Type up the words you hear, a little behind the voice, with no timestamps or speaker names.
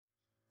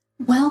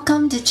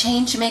Welcome to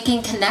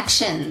Change-Making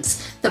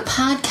Connections, the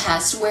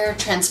podcast where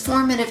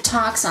transformative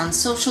talks on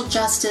social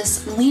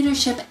justice,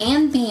 leadership,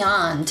 and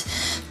beyond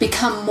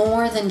become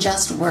more than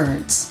just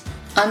words.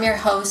 I'm your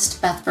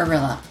host, Beth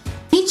Barilla.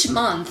 Each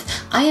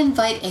month, I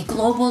invite a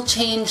global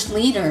change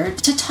leader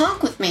to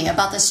talk with me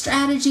about the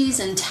strategies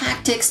and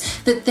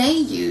tactics that they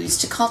use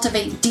to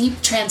cultivate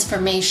deep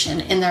transformation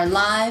in their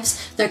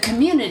lives, their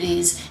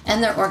communities,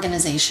 and their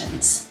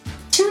organizations.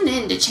 Tune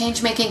in to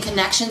Change-Making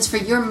Connections for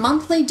your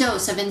monthly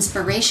dose of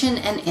inspiration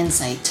and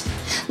insight.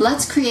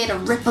 Let's create a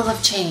ripple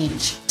of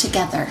change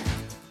together.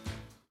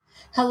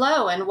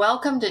 Hello, and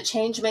welcome to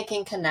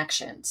Change-Making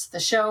Connections,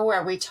 the show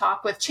where we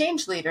talk with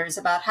change leaders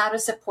about how to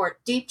support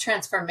deep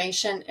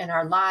transformation in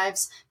our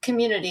lives,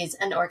 communities,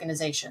 and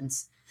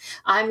organizations.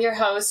 I'm your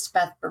host,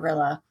 Beth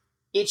Barilla.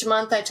 Each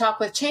month, I talk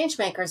with change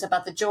makers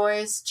about the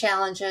joys,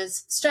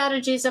 challenges,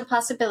 strategies, and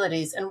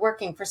possibilities in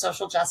working for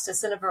social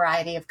justice in a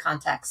variety of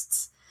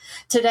contexts.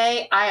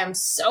 Today, I am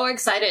so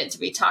excited to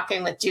be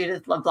talking with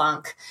Judith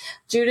Blanc.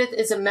 Judith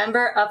is a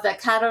member of the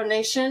Caddo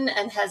Nation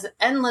and has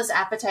endless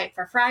appetite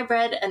for fry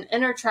bread and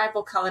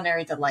intertribal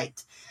culinary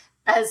delight.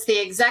 As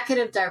the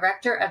executive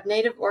director of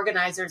Native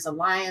Organizers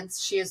Alliance,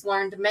 she has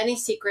learned many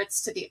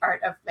secrets to the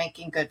art of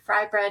making good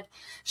fry bread.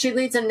 She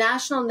leads a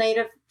national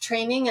Native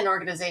training and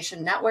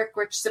organization network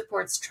which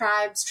supports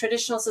tribes,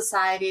 traditional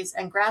societies,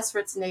 and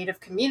grassroots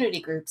Native community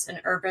groups in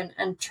urban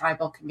and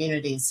tribal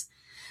communities.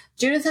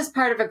 Judith is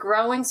part of a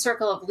growing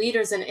circle of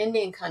leaders in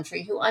Indian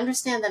country who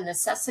understand the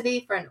necessity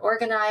for an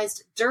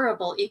organized,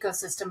 durable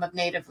ecosystem of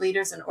Native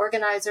leaders and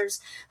organizers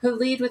who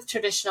lead with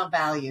traditional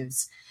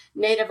values.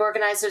 Native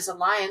Organizers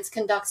Alliance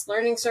conducts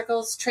learning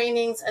circles,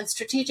 trainings, and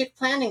strategic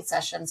planning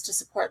sessions to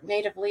support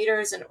Native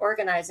leaders in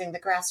organizing the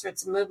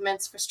grassroots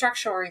movements for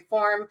structural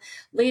reform,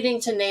 leading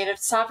to Native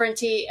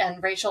sovereignty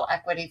and racial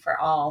equity for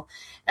all.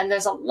 And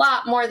there's a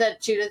lot more that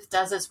Judith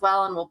does as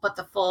well, and we'll put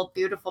the full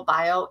beautiful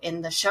bio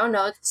in the show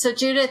notes. So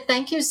Judith,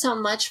 thank you so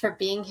much for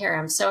being here.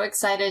 I'm so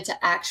excited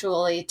to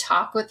actually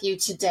talk with you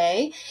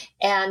today.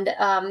 And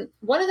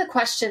one of the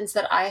questions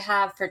that I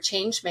have for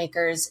change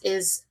makers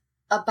is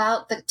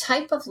about the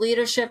type of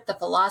leadership, the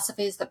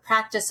philosophies, the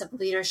practice of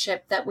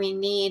leadership that we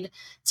need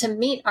to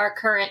meet our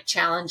current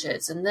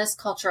challenges in this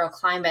cultural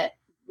climate.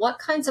 What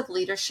kinds of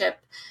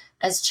leadership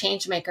as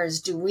change makers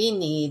do we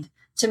need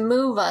to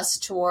move us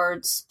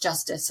towards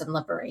justice and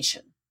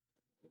liberation?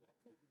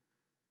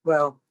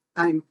 Well,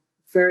 I'm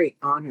very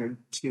honored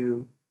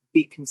to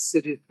be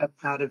considered a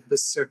part of the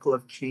circle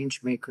of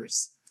change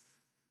makers.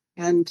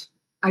 And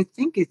I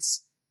think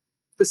it's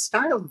the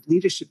style of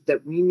leadership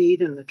that we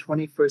need in the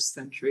 21st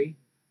century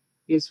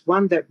is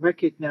one that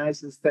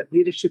recognizes that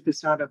leadership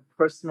is not a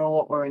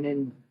personal or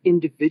an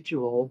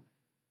individual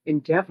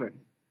endeavor,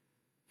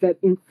 that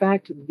in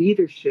fact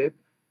leadership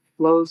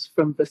flows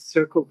from the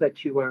circle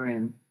that you are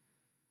in.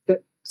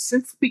 That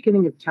since the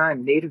beginning of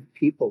time, Native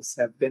peoples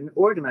have been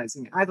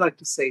organizing. I'd like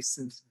to say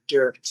since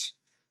dirt,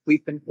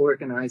 we've been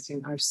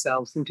organizing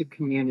ourselves into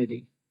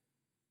community.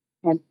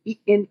 And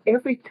in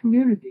every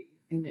community,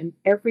 and in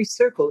every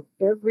circle,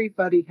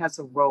 everybody has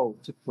a role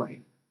to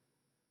play.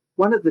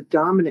 One of the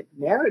dominant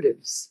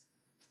narratives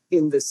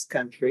in this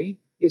country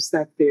is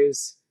that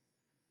there's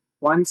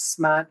one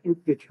smart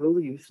individual,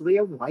 usually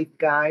a white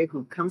guy,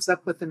 who comes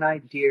up with an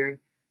idea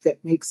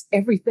that makes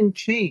everything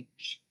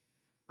change.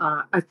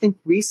 I think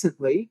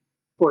recently,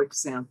 for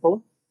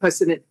example,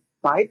 President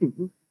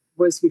Biden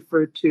was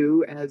referred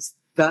to as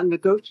the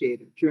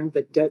negotiator during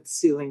the debt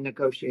ceiling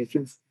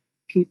negotiations.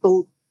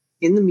 People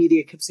in the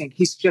media kept saying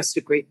he's just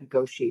a great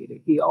negotiator.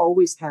 He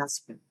always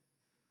has been.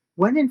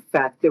 When in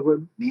fact, there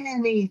were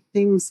many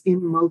things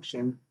in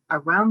motion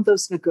around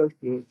those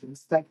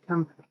negotiations that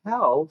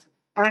compelled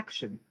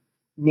action,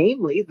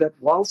 namely that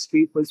Wall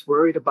Street was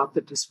worried about the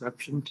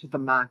disruption to the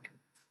market.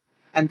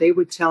 And they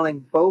were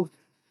telling both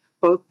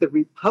the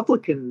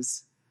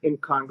Republicans in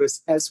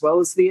Congress as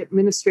well as the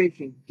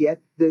administration,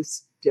 get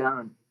this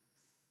done.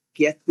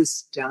 Get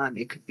this done.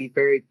 It could be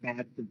very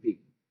bad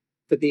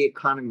for the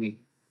economy.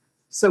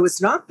 So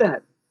it's not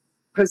that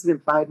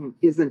President Biden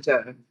isn't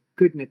a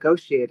good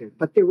negotiator,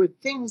 but there were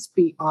things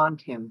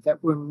beyond him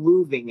that were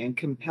moving and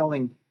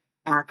compelling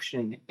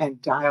action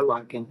and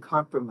dialogue and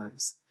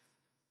compromise.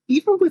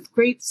 Even with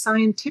great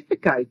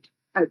scientific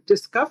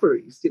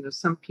discoveries,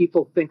 some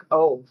people think,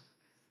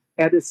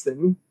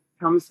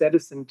 Thomas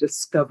Edison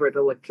discovered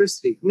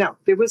electricity. No,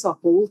 there was a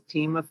whole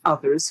team of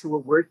others who were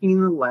working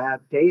in the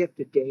lab day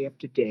after day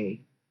after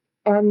day.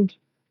 And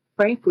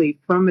frankly,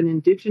 from an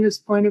Indigenous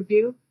point of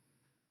view,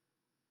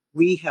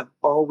 we have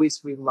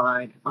always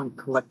relied on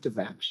collective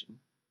action.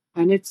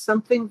 And it's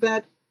something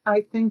that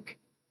I think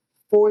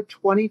for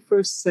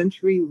 21st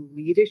century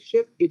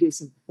leadership, it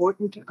is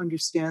important to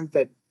understand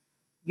that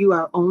you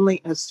are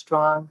only as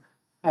strong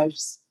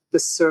as the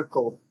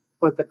circle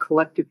or the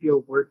collective you're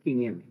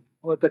working in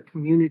or the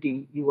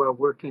community you are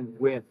working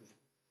with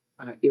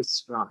is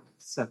strong.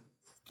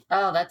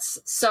 Oh, that's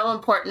so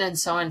important and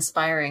so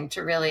inspiring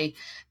to really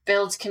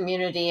build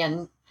community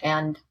and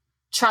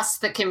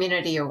trust the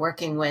community you're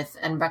working with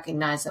and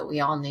recognize that we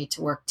all need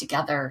to work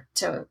together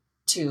to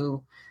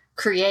to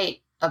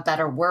create a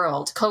better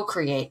world,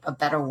 co-create a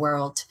better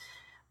world.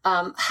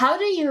 How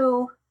do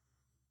you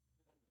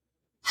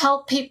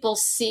help people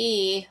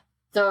see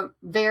the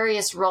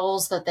various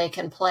roles that they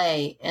can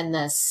play in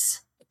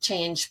this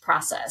change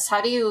process?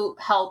 How do you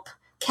help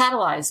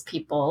catalyze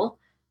people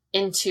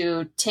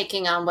into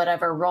taking on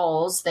whatever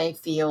roles they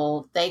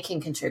feel they can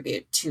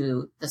contribute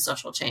to the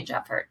social change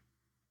effort?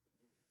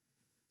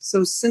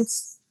 So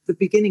since the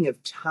beginning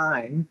of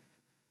time,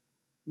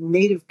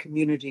 Native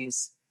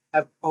communities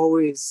have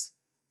always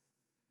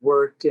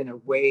worked in a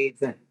way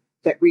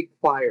that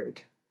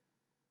required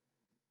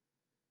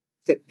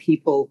that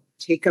people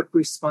take up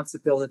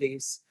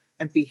responsibilities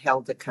and be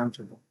held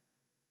accountable.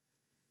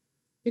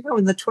 You know,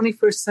 in the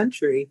 21st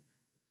century,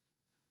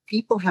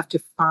 people have to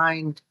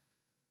find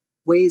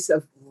ways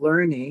of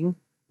learning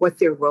what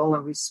their role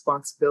and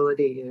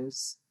responsibility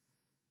is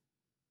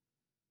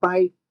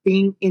by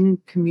being in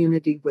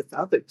community with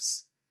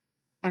others.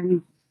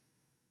 And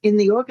in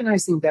the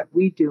organizing that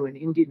we do in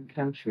Indian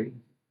country,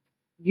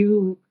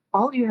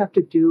 all you have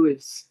to do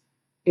is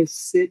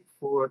sit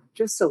for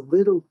just a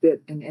little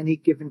bit in any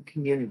given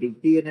community,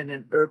 be it in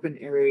an urban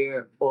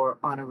area or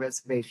on a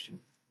reservation.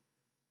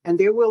 And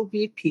there will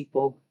be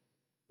people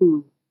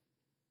who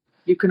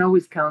you can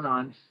always count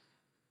on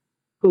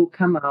who'll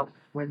come out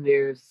when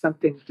there's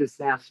something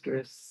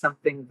disastrous,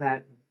 something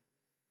that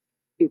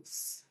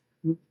it's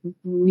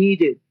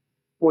needed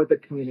for the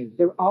community.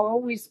 There are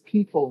always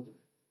people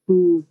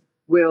who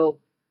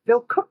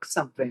they'll cook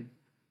something.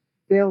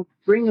 They'll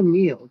bring a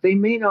meal. They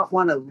may not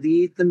want to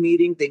lead the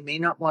meeting. They may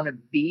not want to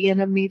be in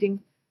a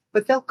meeting,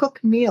 but they'll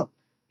cook a meal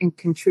and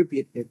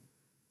contribute it.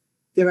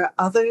 There are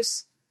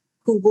others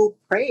who will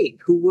pray,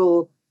 who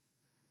will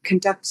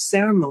conduct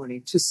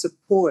ceremony to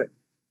support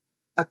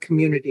a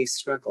community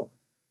struggle.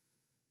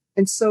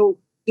 And so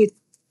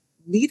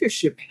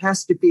leadership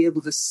has to be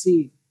able to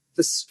see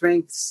the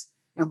strengths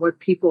and what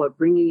people are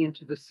bringing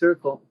into the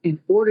circle in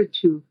order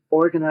to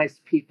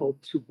organize people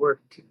to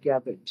work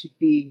together, to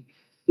be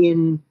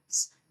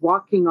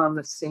walking on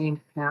the same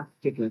path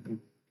together.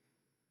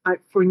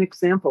 For an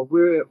example,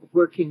 we're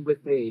working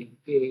with a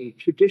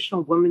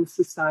traditional women's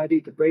society,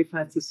 the Brave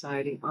Heart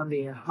Society, on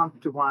the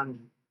Hunktawan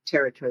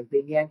territory,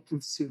 the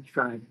Yankton Sioux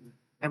tribe.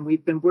 And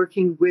we've been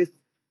working with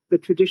the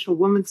Traditional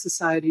Women's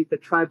Society, the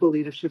tribal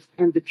leadership,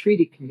 and the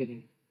Treaty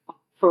Committee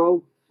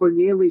for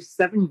nearly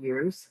 7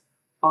 years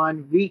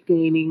on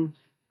regaining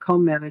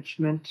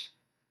co-management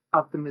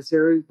of the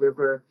Missouri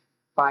River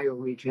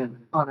bioregion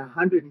on a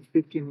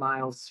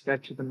 150-mile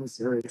stretch of the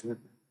Missouri River.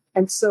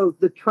 And so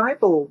the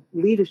tribal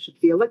leadership,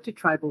 the elected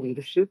tribal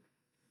leadership,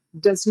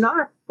 does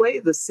not play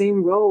the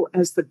same role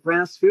as the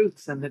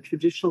grassroots and the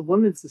Traditional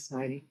Women's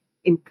Society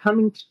in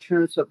coming to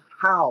terms of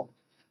how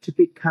to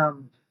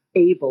become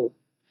able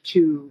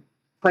to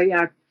play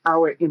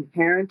our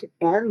inherent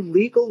and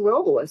legal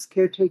role as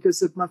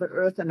caretakers of Mother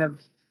Earth and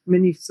of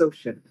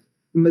Minnesota,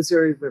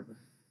 Missouri River.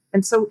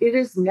 And so it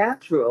is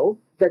natural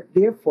that,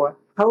 therefore,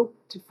 how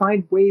to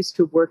find ways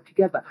to work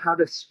together, how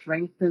to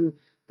strengthen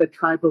the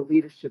tribal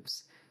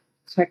leadership's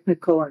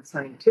technical and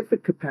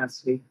scientific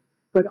capacity,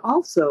 but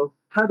also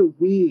how to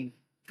weave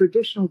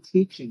traditional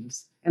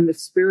teachings and the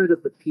spirit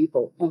of the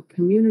people and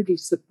community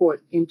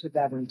support into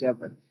that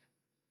endeavor.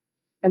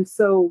 And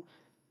so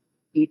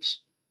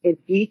in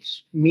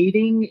each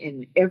meeting,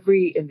 in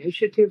every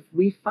initiative,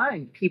 we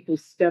find people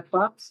step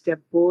up, step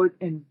forward,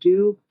 and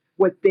do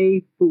what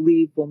they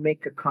believe will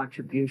make a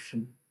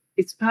contribution.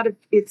 It's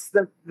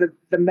the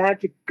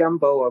magic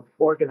gumbo of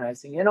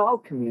organizing in all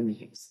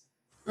communities.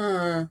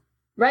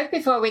 Right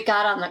before we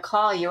got on the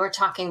call, you were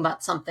talking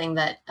about something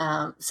that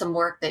some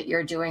work that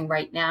you're doing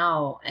right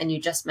now, and you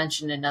just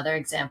mentioned another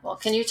example.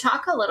 Can you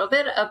talk a little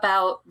bit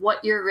about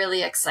what you're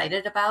really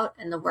excited about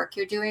and the work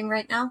you're doing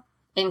right now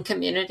in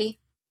community?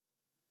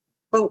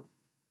 Well,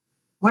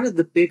 one of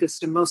the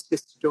biggest and most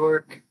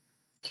historic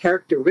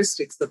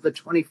characteristics of the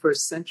 21st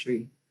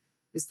century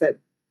is that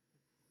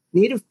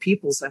Native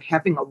peoples are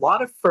having a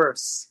lot of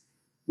firsts.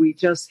 We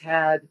just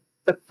had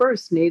the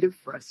first Native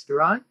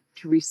restaurant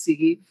to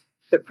receive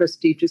the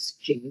prestigious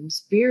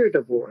James Beard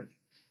Award,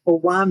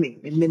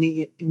 Owami in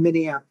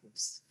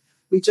Minneapolis.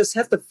 We just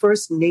had the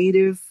first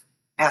Native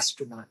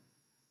astronaut.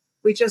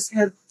 We just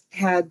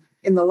had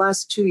in the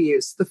last 2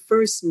 years, the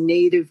first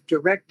Native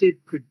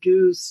directed,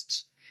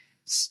 produced,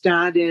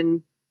 starred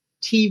in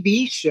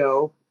TV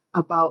show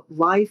about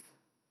life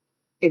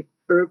in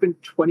urban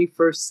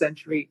 21st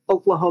century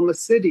Oklahoma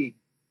City.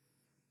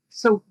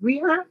 So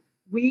we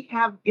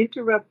have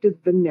interrupted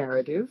the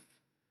narrative.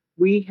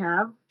 We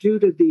have, due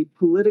to the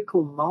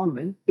political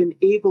moment, been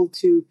able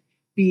to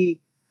be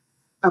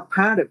a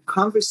part of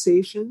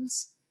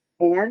conversations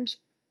and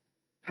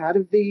part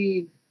of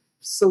the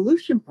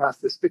solution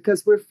process,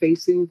 because we're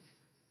facing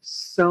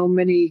so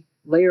many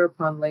layer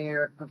upon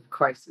layer of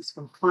crisis,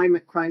 from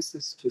climate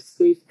crisis to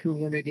safe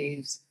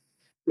communities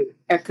to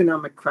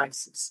economic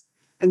crisis.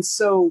 And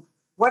so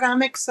what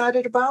I'm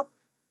excited about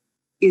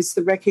is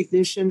the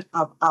recognition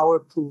of our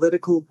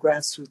political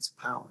grassroots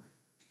power.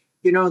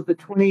 You know, the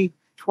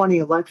 2020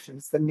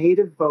 elections, the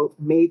Native vote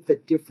made the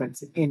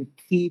difference in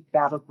key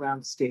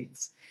battleground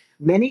states.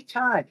 Many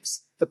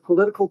times, the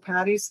political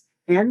parties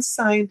and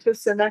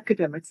scientists and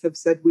academics have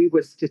said we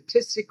were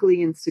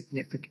statistically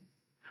insignificant.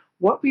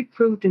 What we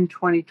proved in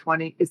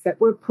 2020 is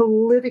that we're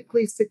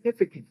politically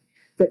significant,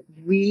 that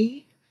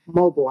we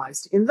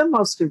mobilized in the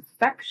most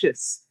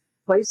infectious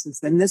places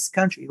in this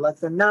country,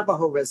 like the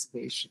Navajo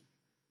Reservation,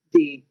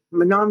 the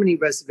Menominee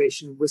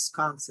Reservation in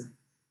Wisconsin.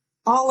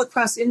 All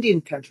across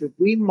Indian country,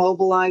 we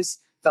mobilized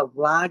the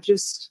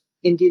largest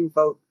Indian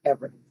vote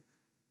ever.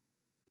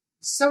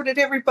 So did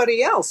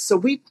everybody else. So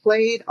we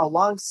played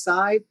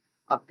alongside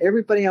of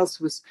everybody else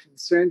who was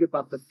concerned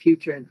about the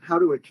future and how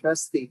to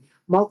address the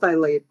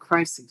multi-layered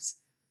crises.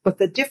 But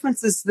the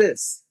difference is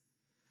this.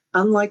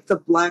 Unlike the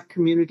Black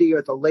community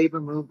or the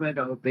labor movement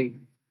or the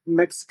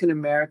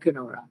Mexican-American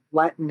or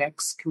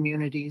Latinx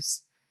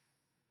communities,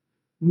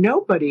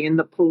 nobody in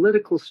the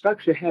political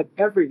structure had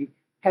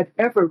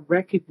ever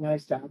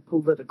recognized our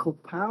political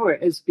power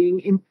as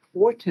being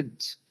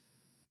important,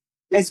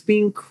 as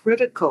being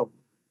critical.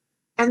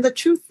 And the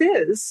truth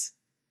is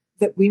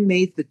that we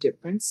made the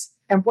difference.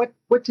 And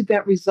what did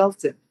that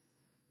result in?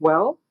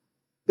 Well,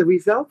 the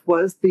result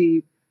was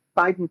the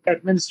Biden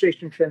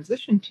administration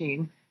transition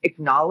team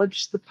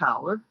acknowledged the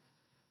power,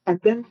 and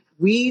then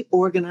we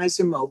organized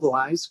and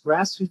mobilized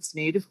grassroots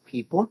Native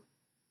people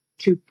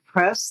to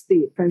press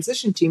the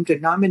transition team to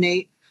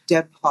nominate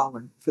Deb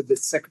Haaland for the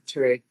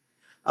Secretary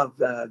of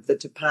the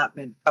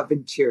Department of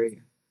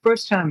Interior.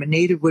 First time a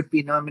Native would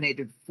be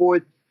nominated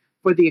for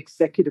the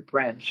executive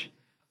branch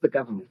of the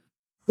government.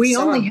 We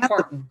So only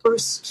important. had the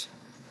first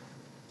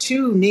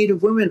 2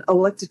 Native women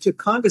elected to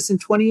Congress in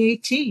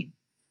 2018.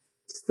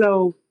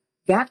 So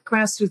that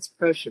grassroots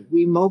pressure,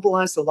 we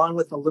mobilized along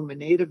with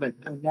Illuminative,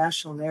 a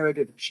national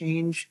narrative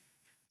change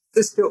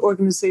sister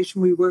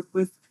organization we work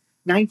with,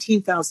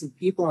 19,000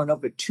 people and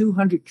over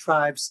 200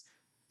 tribes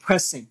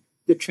pressing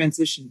the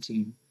transition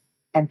team.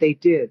 And they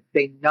did.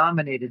 They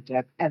nominated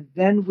Deb. And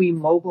then we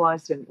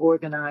mobilized and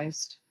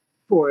organized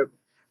for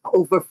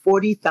over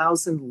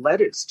 40,000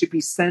 letters to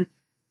be sent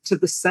to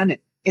the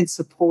Senate in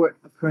support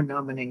of her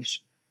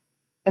nomination.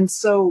 And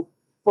so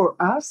for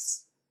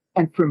us,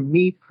 and for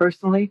me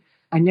personally,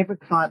 I never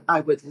thought I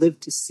would live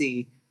to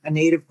see a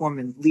Native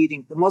woman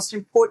leading the most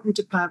important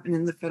department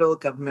in the federal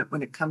government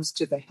when it comes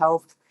to the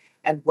health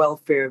and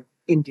welfare of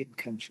Indian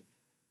country.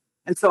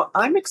 And so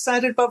I'm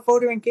excited about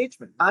voter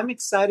engagement. I'm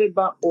excited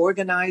about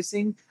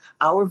organizing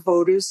our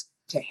voters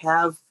to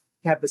have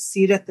a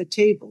seat at the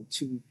table,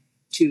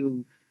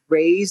 to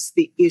raise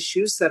the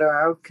issues that are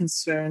our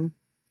concern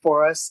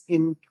for us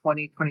in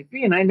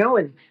 2023. And I know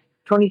in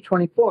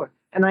 2024,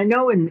 and I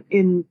know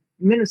in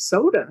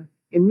Minnesota,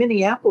 in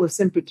Minneapolis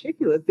in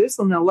particular, there's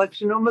an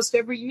election almost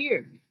every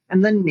year.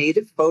 And the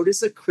Native vote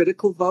is a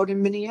critical vote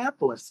in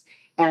Minneapolis.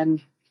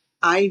 And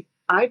I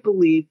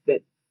believe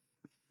that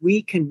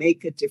we can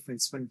make a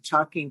difference when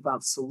talking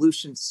about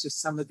solutions to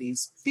some of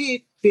these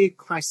big, big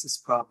crisis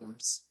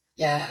problems.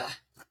 Yeah.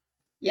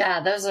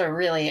 Yeah, those are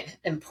really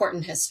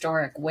important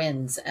historic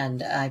wins.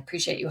 And I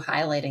appreciate you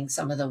highlighting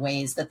some of the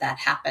ways that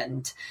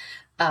happened.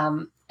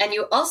 And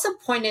you also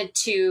pointed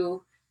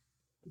to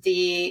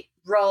the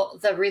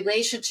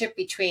relationship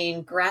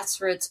between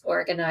grassroots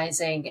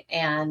organizing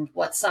and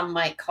what some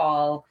might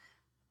call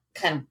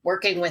kind of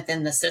working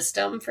within the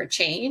system for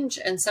change.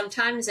 And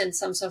sometimes in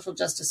some social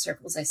justice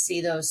circles, I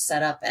see those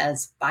set up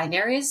as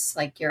binaries,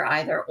 like you're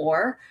either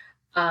or.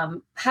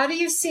 How do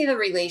you see the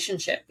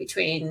relationship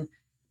between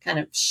kind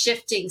of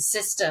shifting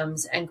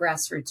systems and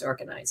grassroots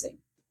organizing?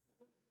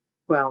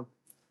 Well,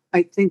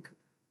 I think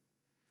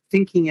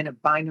thinking in a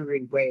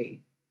binary way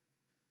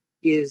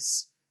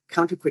is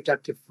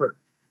counterproductive for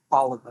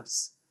all of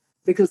us,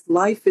 because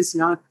life is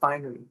not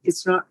binary.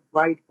 It's not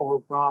right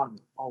or wrong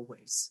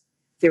always.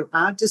 There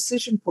are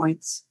decision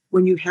points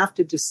when you have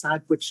to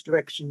decide which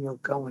direction you're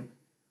going,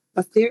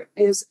 but there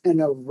is an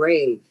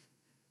array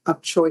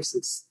of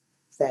choices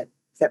that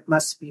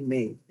must be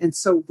made. And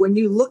so when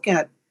you look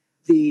at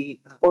the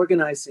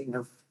organizing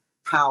of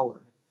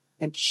power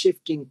and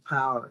shifting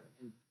power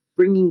and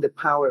bringing the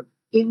power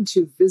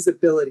into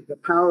visibility, the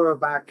power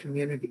of our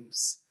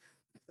communities,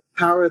 the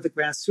power of the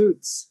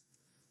grassroots,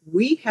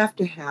 we have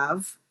to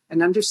have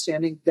an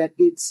understanding that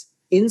it's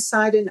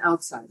inside and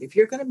outside. If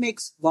you're going to make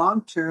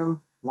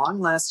long-term,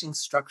 long-lasting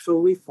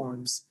structural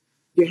reforms,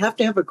 you have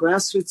to have a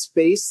grassroots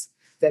base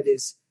that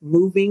is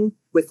moving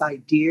with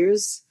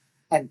ideas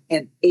and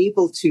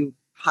able to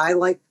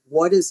highlight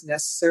what is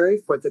necessary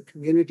for the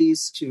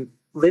communities to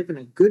live in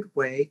a good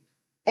way.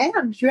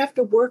 And you have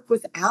to work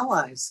with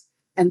allies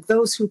and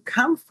those who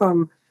come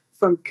from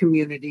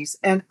communities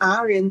and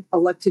are in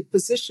elected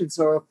positions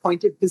or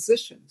appointed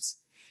positions.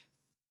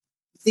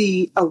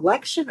 The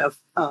election of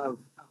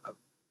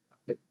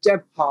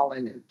Deb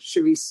Haaland and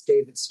Sharice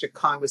Davids to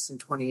Congress in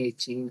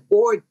 2018,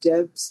 or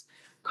Deb's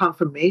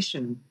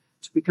confirmation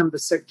to become the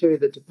Secretary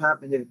of the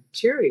Department of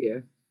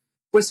Interior,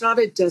 was not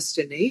a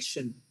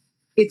destination.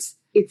 It's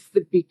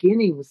the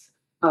beginnings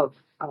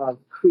of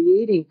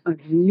creating a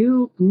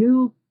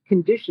new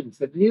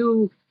conditions, a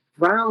new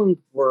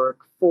groundwork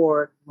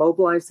for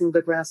mobilizing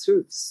the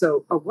grassroots.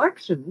 So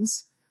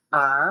elections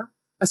are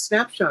a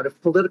snapshot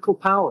of political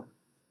power.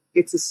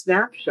 It's a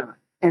snapshot.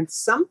 And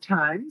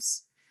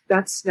sometimes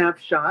that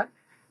snapshot,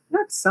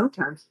 not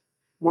sometimes,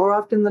 more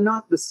often than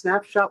not, the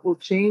snapshot will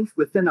change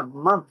within a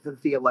month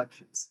of the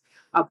elections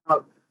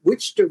about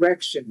which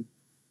direction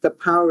the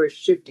power is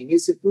shifting.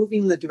 Is it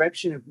moving in the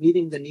direction of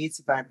meeting the needs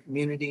of our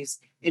communities,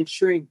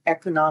 ensuring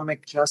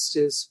economic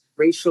justice,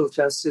 racial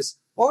justice,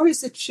 or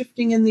is it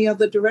shifting in the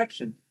other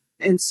direction?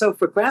 And so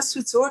for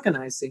grassroots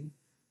organizing,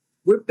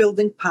 we're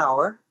building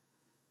power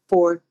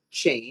for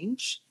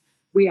change.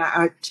 We are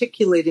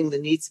articulating the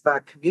needs of our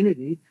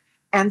community.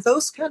 And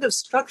those kind of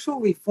structural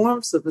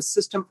reforms of the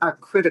system are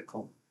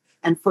critical.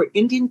 And for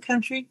Indian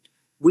country,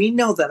 we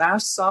know that our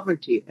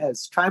sovereignty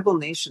as tribal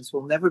nations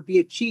will never be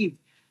achieved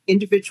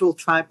individual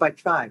tribe by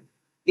tribe.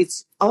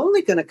 It's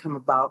only going to come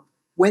about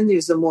when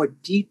there's a more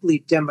deeply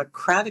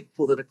democratic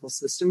political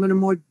system and a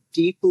more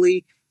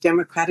deeply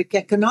democratic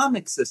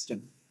economic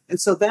system. And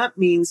so that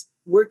means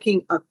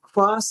working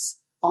across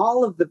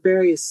all of the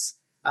various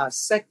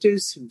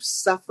sectors who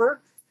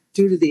suffer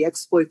due to the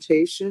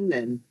exploitation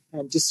and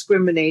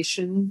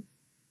discrimination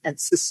and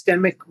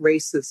systemic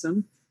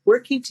racism,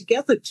 working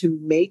together to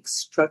make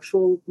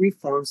structural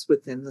reforms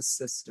within the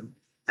system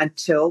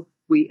until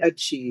we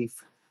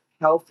achieve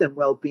health and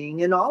well-being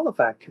in all of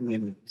our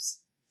communities.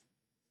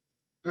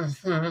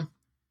 Mm-hmm.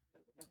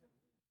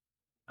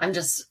 I'm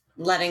just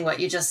letting what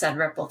you just said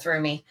ripple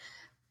through me.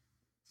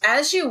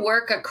 As you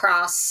work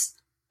across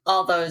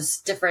all those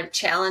different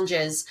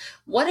challenges,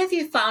 what have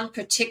you found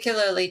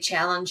particularly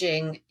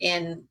challenging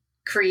in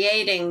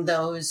creating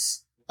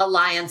those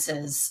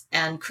alliances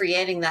and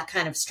creating that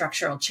kind of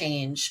structural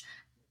change?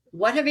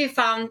 What have you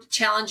found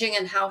challenging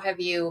and how have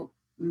you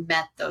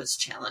met those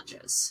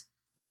challenges?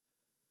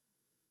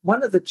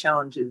 One of the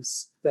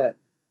challenges that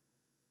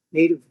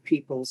Native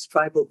peoples,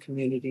 tribal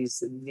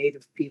communities, and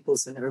Native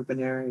peoples in urban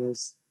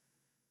areas,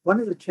 one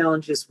of the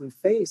challenges we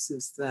face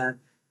is that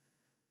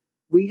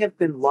we have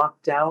been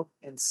locked out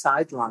and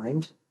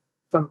sidelined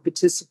from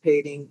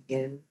participating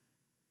in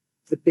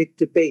the big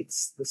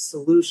debates, the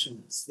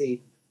solutions,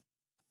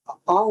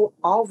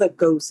 all that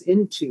goes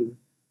into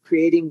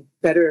creating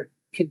better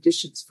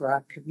conditions for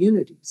our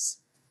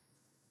communities.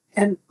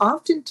 And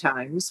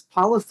oftentimes,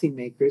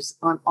 policymakers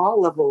on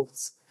all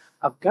levels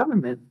of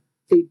government,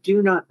 they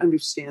do not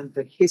understand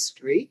the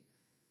history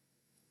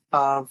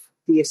of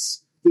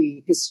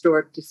the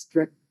historic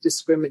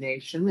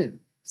discrimination and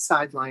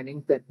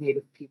sidelining that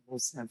Native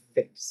peoples have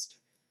faced.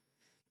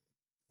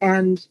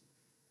 And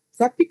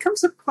that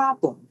becomes a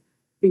problem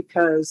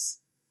because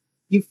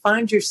you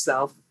find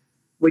yourself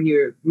when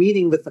you're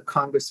meeting with a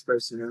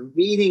congressperson or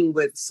meeting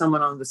with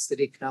someone on the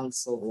city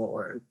council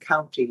or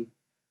county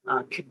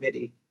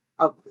committee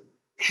of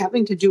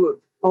having to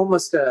do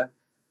almost a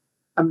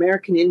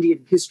American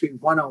Indian History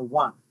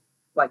 101.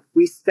 Like,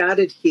 we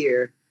started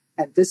here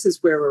and this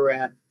is where we're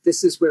at.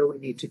 This is where we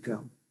need to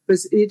go.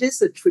 Because it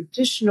is a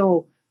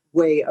traditional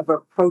way of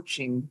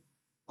approaching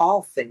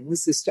all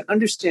things, is to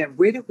understand,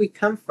 where did we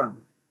come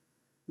from?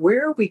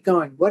 Where are we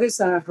going? What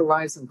is our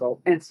horizon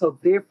goal? And so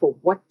therefore,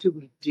 what do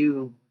we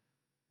do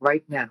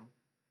right now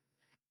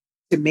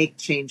to make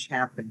change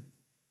happen?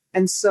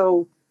 And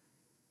so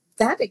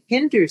that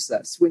hinders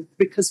us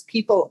because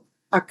people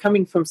are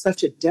coming from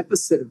such a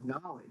deficit of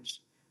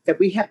knowledge that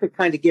we have to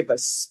kind of give a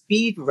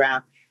speed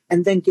wrap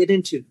and then get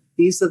into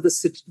this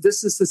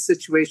is the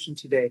situation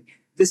today.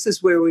 This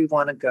is where we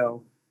want to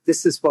go.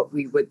 This is what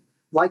we would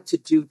like to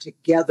do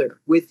together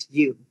with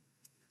you.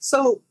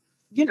 So,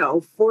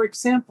 for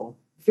example,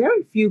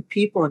 very few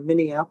people in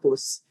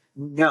Minneapolis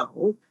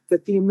know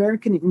that the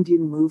American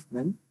Indian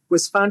movement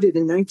was founded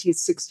in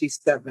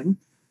 1967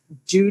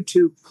 due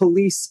to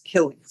police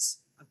killings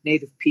of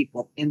Native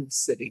people in the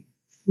city.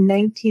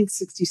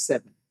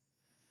 1967.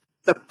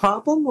 The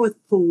problem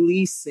with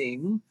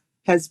policing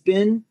has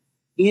been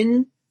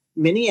in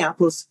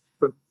Minneapolis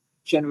for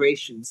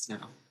generations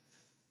now.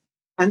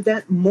 And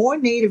that more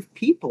Native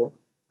people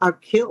are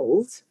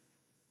killed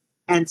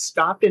and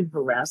stopped and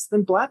harassed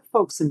than Black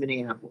folks in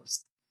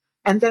Minneapolis.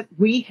 And that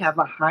we have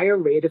a higher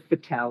rate of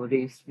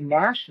fatalities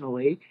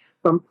nationally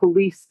from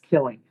police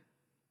killing,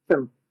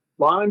 from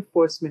law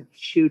enforcement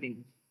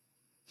shootings.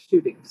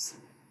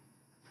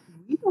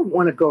 We don't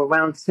want to go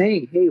around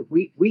saying, hey,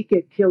 we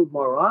get killed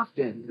more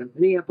often. The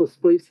Minneapolis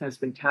police has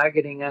been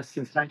targeting us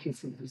since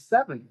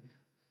 1967.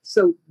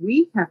 So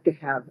we have to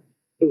have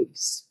a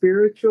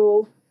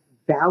spiritual,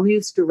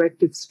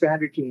 values-directed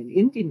strategy in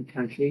Indian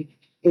country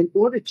in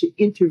order to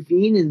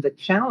intervene in the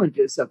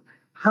challenges of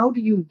how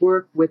do you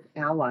work with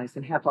allies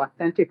and have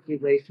authentic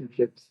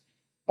relationships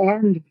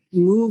and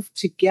move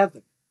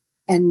together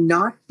and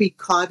not be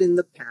caught in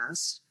the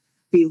past,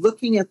 be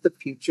looking at the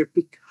future,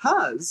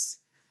 because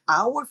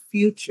our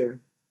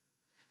future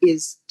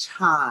is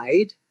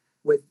tied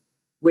with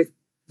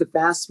the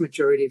vast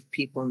majority of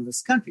people in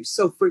this country.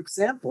 So, for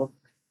example,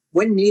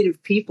 when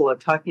Native people are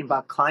talking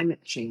about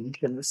climate change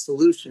and the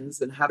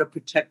solutions and how to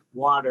protect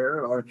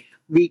water or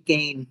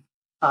regain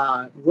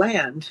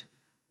land,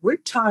 we're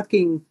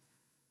talking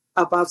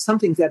about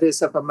something that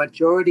is of a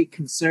majority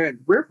concern,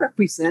 we're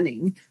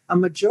representing a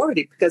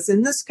majority, because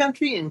in this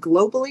country and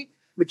globally,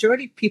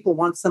 majority of people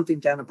want something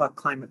done about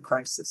climate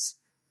crisis.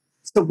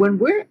 So when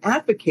we're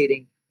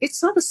advocating,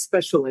 it's not a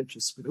special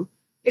interest group.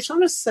 It's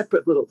not a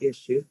separate little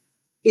issue.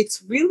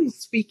 It's really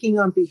speaking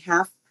on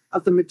behalf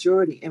of the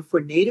majority. And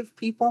for Native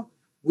people,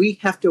 we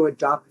have to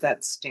adopt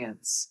that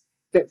stance,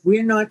 that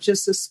we're not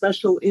just a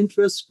special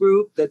interest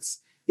group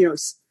that's,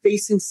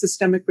 facing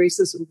systemic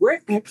racism.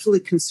 We're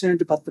actually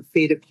concerned about the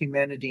fate of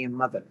humanity and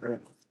Mother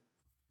Earth.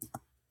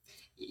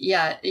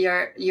 Yeah,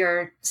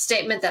 your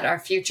statement that our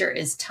future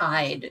is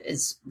tied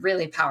is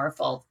really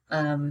powerful.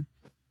 Go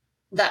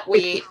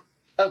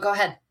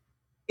ahead.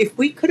 If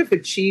we could have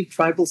achieved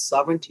tribal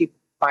sovereignty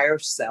by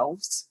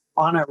ourselves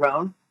on our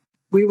own,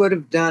 we would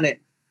have done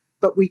it.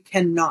 But we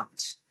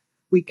cannot.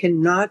 We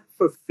cannot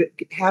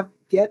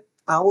get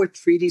our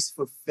treaties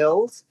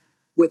fulfilled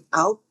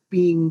without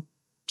being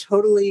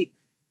totally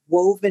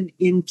woven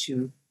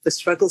into the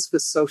struggles for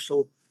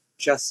social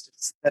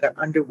justice that are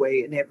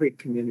underway in every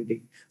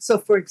community. So,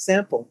 for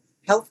example,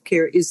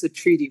 healthcare is a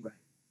treaty right.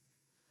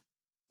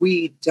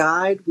 We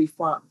died, we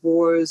fought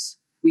wars,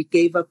 we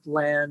gave up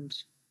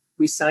land,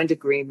 we signed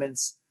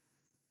agreements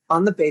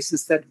on the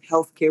basis that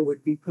healthcare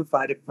would be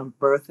provided from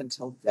birth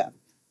until death.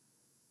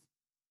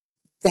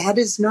 That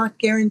is not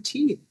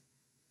guaranteed.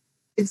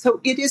 And so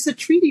it is a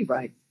treaty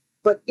right.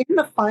 But in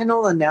the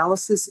final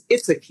analysis,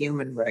 it's a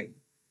human right.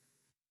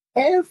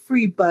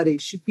 Everybody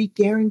should be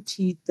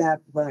guaranteed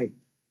that right.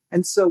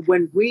 And so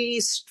when we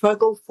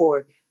struggle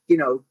for,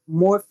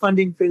 more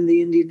funding for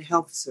the Indian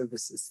health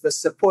services, the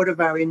support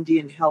of our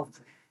Indian health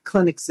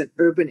clinics in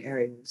urban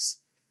areas,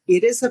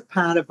 it is a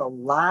part of a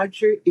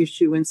larger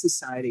issue in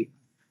society,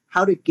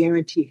 how to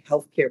guarantee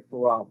healthcare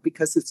for all,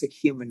 because it's a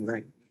human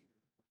right.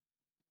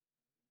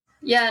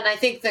 Yeah, and I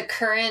think the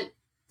current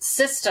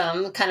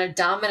system, kind of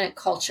dominant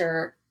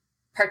culture,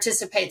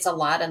 participates a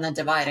lot in the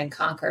divide and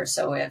conquer.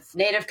 So if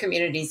Native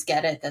communities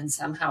get it, then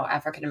somehow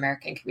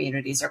African-American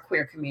communities or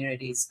queer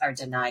communities are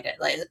denied it,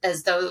 like,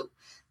 as though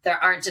there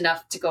aren't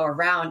enough to go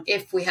around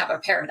if we have a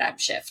paradigm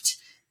shift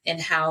in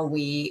how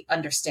we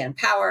understand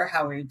power,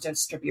 how we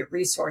distribute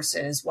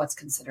resources, what's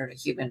considered a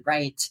human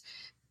right.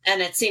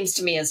 And it seems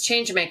to me as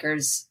change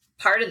makers,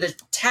 part of the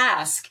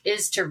task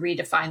is to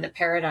redefine the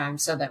paradigm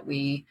so that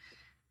we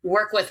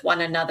work with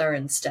one another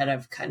instead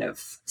of kind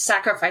of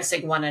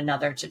sacrificing one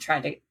another to try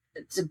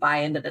to buy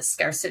into the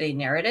scarcity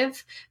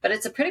narrative. But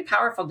it's a pretty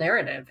powerful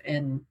narrative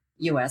in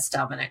U.S.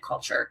 dominant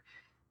culture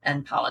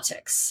and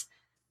politics.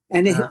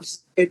 And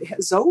it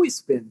has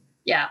always been.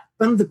 Yeah.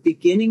 From the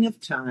beginning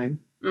of time,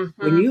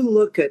 when you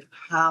look at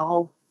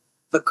how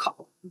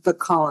the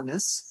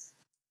colonists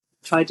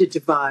tried to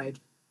divide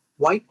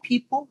white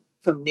people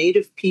from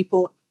Native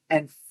people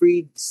and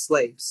freed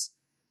slaves,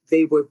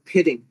 they were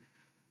pitting.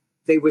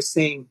 They were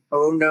saying,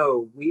 oh,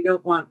 no, we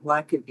don't want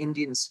Black and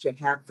Indians to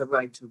have the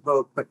right to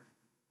vote, but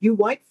you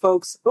white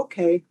folks,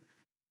 okay.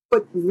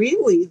 But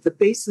really, the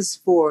basis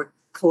for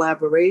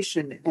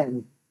collaboration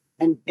and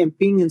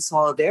being in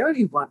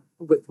solidarity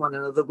with one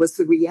another was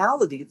the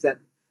reality that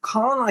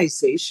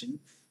colonization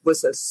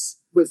was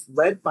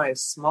led by a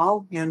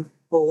small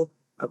handful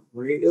of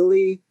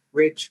really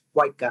rich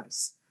white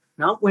guys,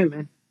 not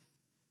women,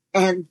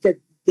 and that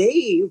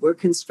they were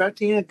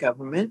constructing a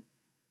government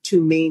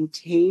to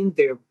maintain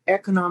their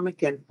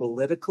economic and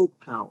political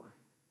power.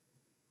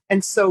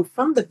 And so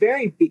from the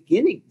very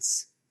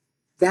beginnings,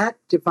 that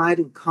divide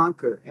and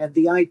conquer and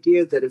the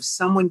idea that if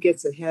someone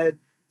gets ahead,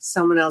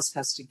 someone else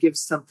has to give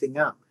something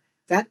up,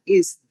 that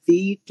is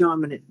the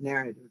dominant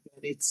narrative.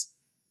 And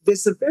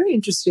there's a very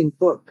interesting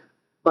book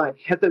by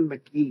Heather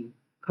McGhee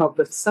called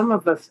The Sum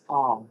of Us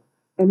All.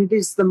 And it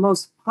is the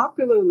most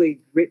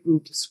popularly written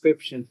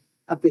description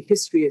of the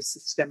history of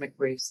systemic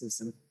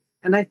racism.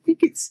 And I think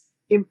it's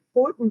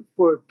important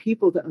for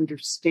people to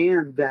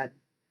understand that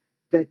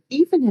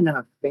even in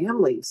our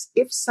families,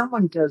 if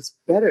someone does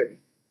better,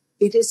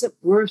 it isn't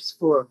worse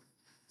for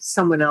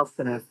someone else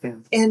in our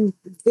family. And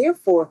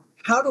therefore,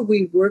 how do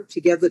we work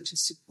together to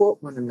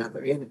support one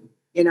another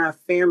in our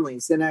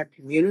families, in our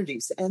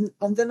communities, and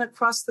then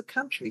across the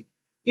country?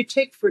 You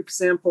take, for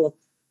example,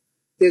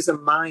 there's a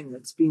mine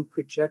that's being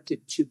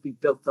projected to be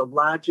built, the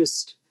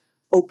largest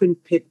open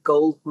pit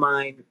gold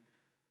mine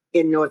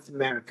in North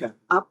America,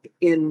 up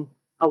in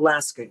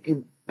Alaska,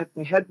 at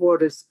the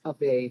headwaters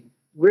of a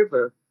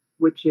river,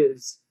 which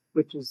is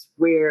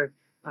where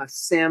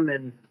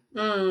salmon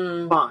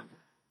spawn.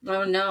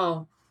 Oh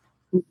no!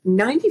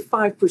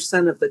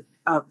 95%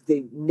 of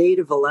the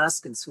native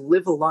Alaskans who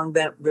live along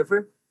that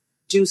river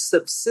do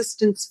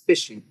subsistence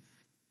fishing,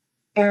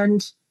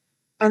 and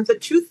the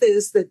truth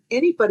is that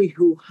anybody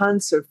who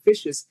hunts or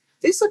fishes,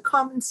 there's a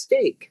common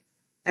stake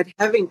at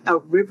having a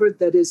river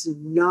that is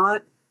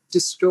not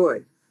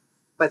destroyed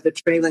by the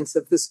trailings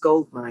of this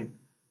gold mine.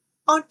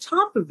 On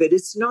top of it,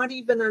 it's not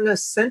even an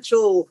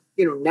essential,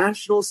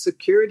 national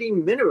security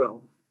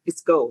mineral.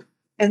 It's gold.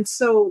 And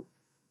so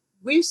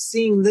we're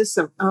seeing this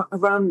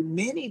around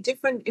many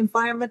different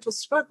environmental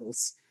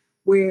struggles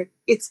where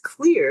it's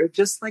clear,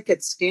 just like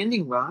at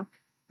Standing Rock,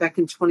 back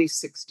in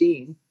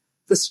 2016,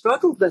 the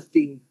struggle that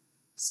the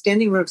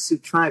Standing Rock Sioux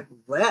tribe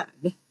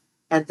led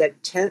and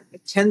that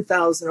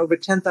 10,000, over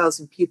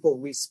 10,000 people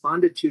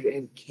responded to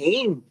and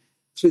came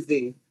to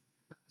the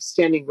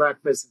Standing Rock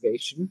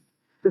Reservation,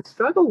 the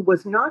struggle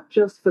was not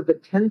just for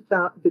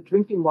the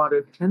drinking water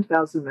of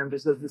 10,000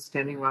 members of the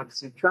Standing Rock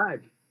Sioux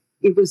tribe.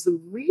 It was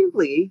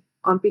really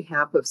on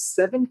behalf of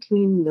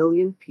 17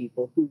 million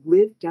people who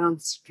live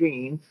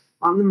downstream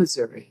on the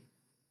Missouri.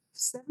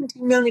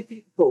 17 million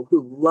people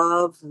who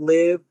love,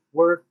 live,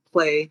 work,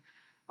 play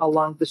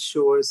along the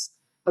shores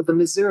of the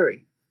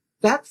Missouri.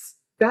 That's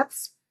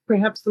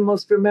perhaps the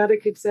most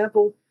dramatic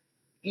example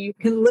you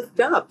can lift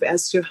up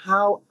as to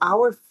how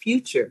our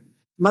future,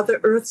 Mother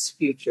Earth's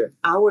future,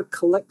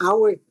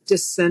 our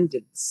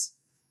descendants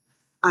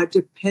are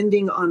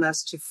depending on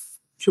us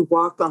to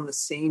walk on the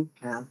same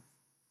path.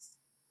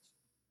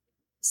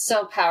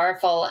 So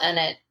powerful, and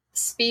it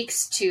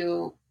speaks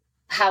to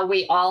how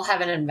we all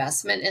have an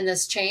investment in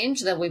this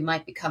change, that we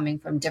might be coming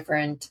from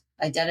different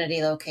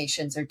identity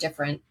locations or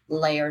different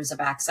layers of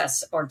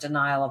access or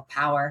denial of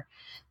power,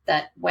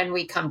 that when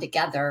we come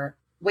together,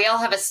 we all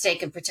have a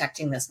stake in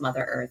protecting this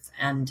Mother Earth.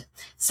 And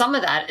some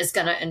of that is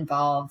going to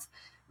involve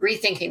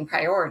rethinking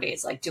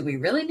priorities. Like, do we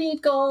really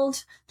need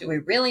gold? Do we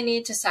really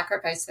need to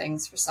sacrifice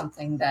things for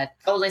something that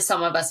only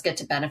some of us get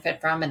to benefit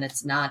from, and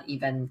it's not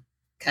even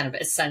kind of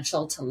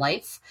essential to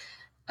life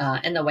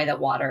in the way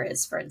that water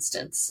is, for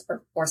instance,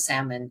 or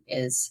salmon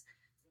is?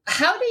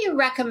 How do you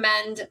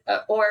recommend,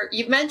 or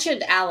you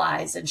mentioned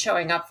allies and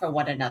showing up for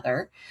one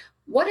another.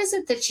 What is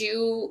it that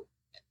you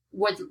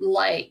would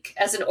like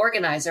as an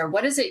organizer?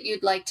 What is it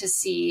you'd like to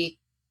see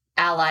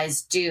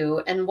allies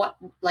do? And what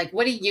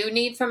do you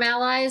need from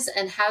allies?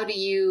 And how do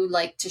you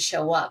like to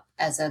show up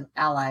as an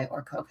ally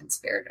or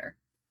co-conspirator?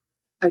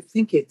 I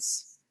think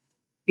it's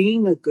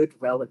being a good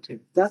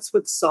relative. That's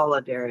what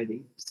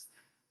solidarity is.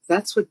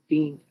 That's what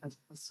being a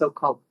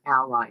so-called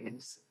ally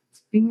is.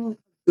 It's being a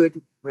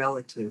good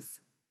relative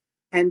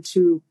and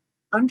to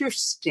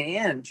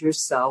understand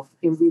yourself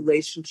in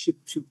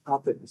relationship to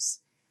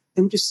others.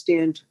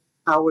 Understand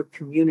our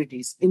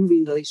communities in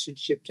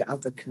relationship to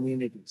other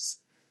communities.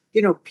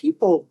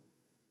 People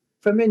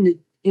from an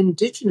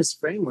indigenous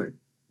framework,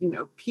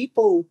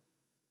 people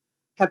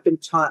have been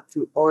taught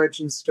through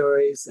origin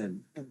stories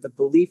and the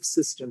belief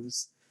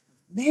systems,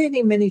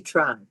 many, many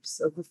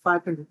tribes, over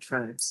 500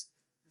 tribes,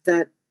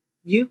 that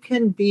you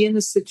can be in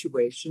a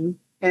situation,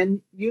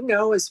 and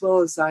as well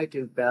as I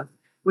do, Beth,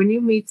 when you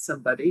meet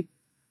somebody,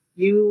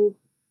 you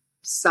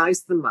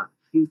size them up.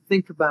 You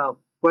think about,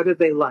 what are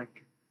they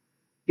like?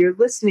 You're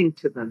listening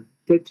to them.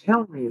 They're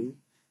telling you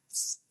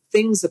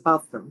things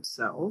about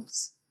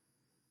themselves,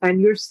 and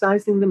you're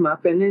sizing them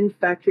up. And in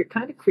fact, you're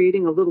kind of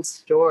creating a little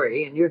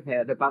story in your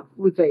head about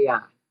who they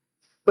are.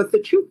 But the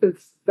truth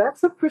is,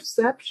 that's a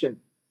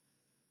perception.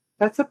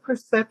 That's a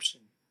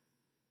perception.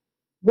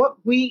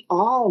 What we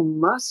all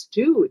must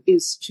do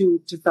is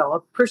to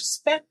develop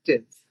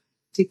perspective,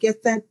 to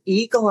get that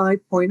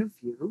eagle-eyed point of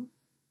view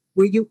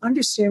where you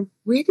understand,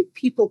 where did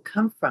people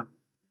come from?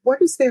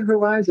 What is their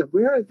horizon?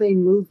 Where are they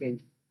moving?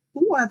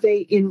 Who are they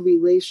in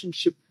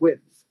relationship with?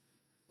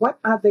 What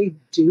are they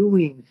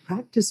doing?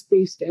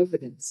 Practice-based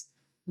evidence.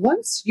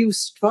 Once you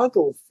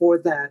struggle for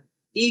that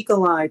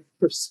eagle-eyed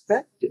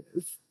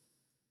perspective,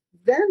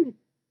 then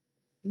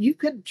you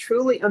can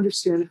truly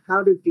understand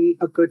how to be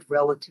a good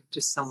relative to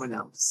someone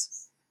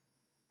else.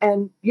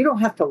 And you don't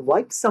have to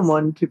like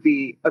someone to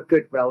be a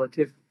good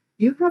relative.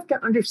 You have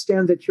to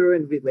understand that you're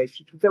in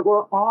relationship, that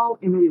we're all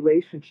in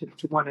relationship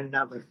to one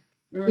another.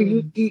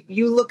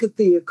 You look at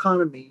the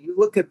economy, you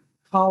look at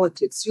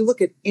politics, you look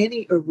at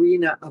any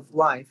arena of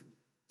life.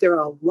 There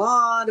are a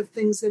lot of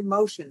things in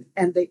motion,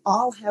 and they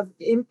all have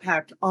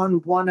impact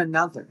on one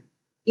another.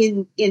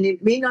 And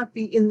it may not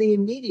be in the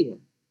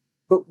immediate,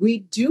 but we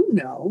do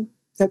know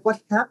that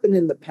what happened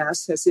in the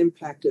past has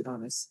impacted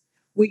on us.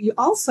 We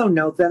also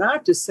know that our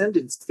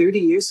descendants 30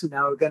 years from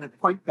now are going to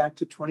point back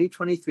to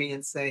 2023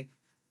 and say,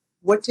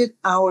 what did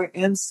our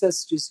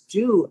ancestors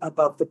do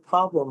about the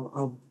problem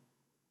of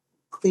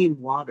clean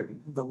water,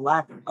 the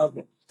lack of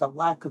it, the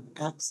lack of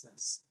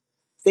access?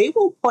 They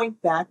will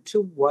point back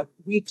to what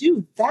we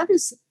do. That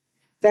is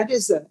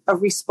a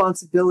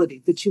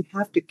responsibility that you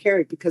have to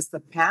carry, because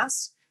the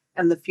past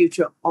and the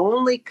future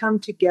only come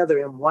together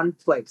in one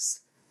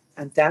place,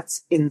 and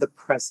that's in the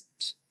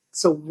present.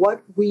 So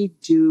what we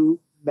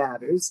do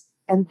matters,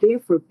 and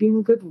therefore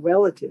being good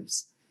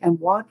relatives and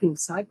walking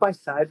side by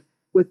side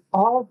with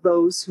all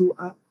those who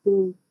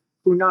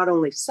not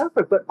only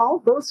suffer, but all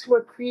those who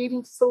are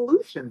creating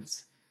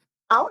solutions.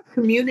 Our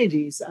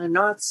communities are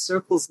not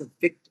circles of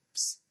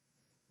victims.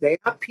 They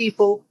are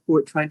people who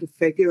are trying to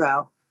figure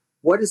out,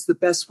 what is the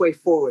best way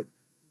forward?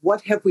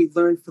 What have we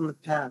learned from the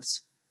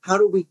past? How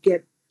do we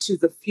get to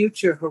the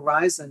future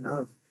horizon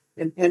of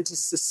an end to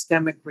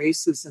systemic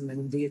racism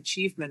and the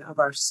achievement of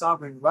our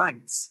sovereign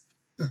rights?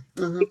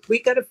 Mm-hmm.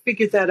 We got to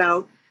figure that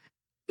out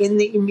in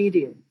the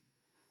immediate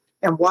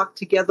and walk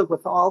together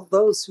with all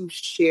those who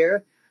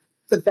share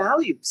the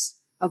values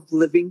of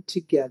living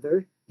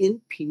together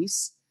in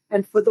peace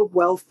and for the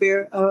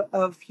welfare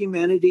of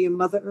humanity and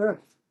Mother Earth.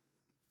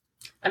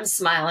 I'm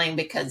smiling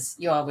because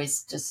you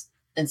always just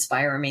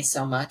inspire me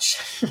so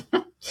much.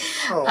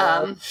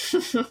 Oh.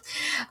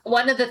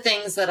 One of the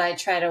things that I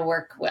try to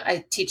work with,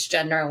 I teach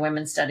gender and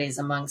women's studies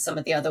among some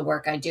of the other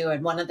work I do.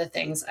 And one of the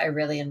things I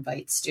really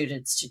invite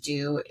students to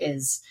do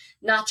is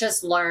not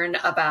just learn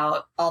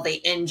about all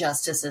the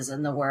injustices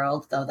in the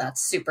world, though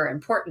that's super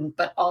important,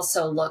 but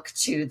also look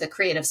to the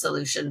creative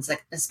solutions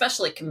that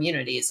especially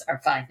communities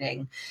are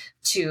finding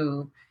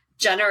to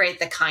generate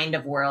the kind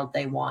of world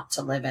they want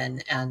to live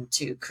in and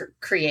to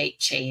create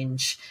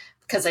change.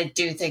 Because I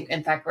do think,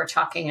 in fact, we're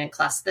talking in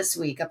class this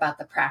week about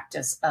the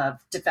practice of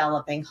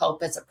developing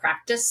hope as a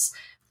practice,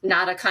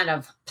 not a kind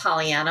of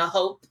Pollyanna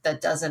hope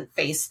that doesn't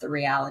face the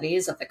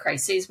realities of the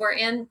crises we're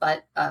in,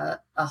 but a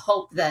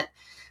hope that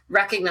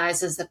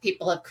recognizes that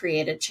people have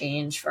created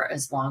change for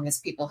as long as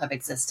people have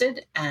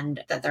existed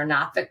and that they're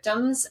not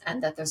victims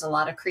and that there's a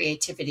lot of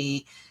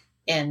creativity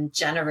in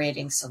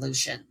generating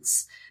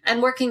solutions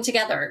and working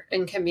together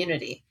in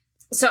community.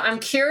 So I'm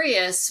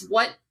curious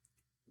what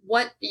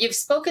you've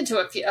spoken to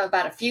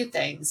about a few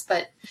things,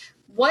 but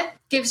what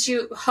gives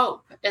you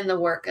hope in the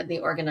work and the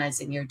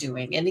organizing you're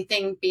doing?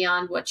 Anything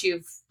beyond what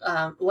you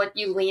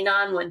lean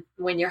on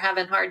when you're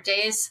having hard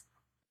days?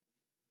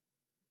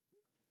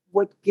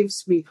 What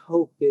gives me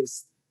hope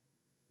is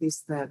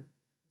that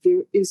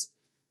there is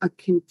a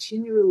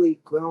continually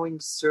growing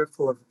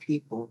circle of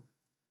people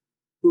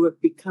who have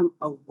become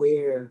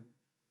aware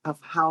of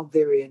how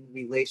they're in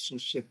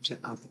relationship to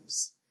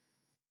others.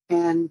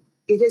 And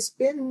it has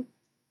been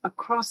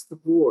across the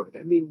board.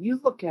 I mean, you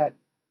look at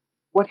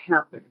what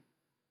happened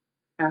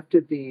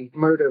after the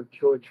murder of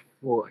George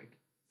Floyd.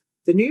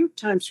 The New York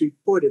Times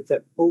reported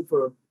that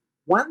over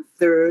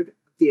 1/3 of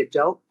the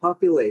adult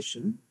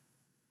population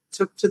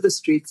took to the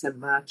streets and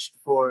marched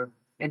for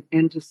an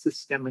end to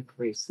systemic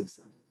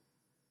racism.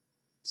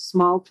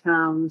 Small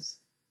towns,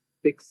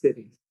 big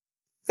cities.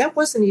 That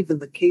wasn't even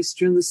the case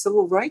during the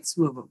civil rights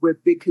movement, where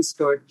big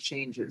historic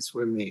changes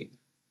were made.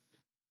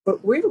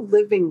 But we're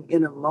living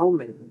in a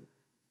moment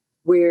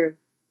where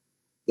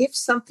if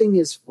something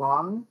is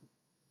wrong,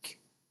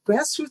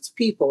 grassroots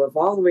people of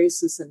all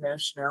races and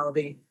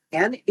nationality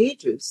and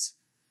ages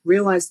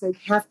realize they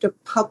have to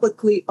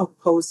publicly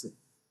oppose it.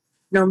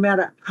 No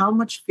matter how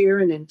much fear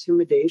and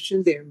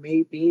intimidation there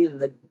may be in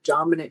the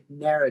dominant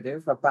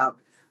narrative about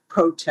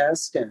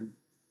protest and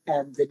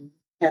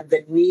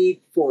the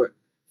need for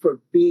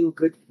being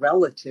good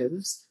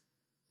relatives,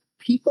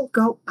 people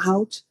go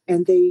out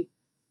and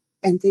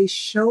they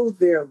show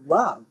their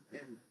love.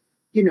 And,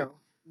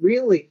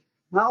 really,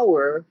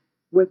 power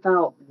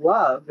without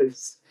love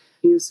is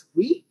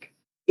weak.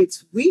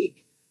 It's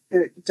weak.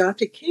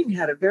 Dr. King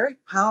had a very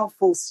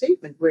powerful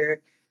statement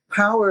where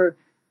power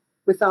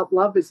without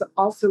love is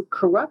also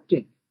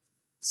corrupting.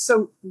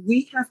 So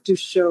we have to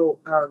show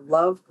our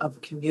love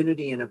of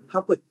community in a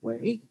public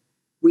way.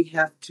 We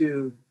have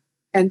to,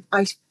 and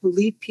I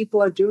believe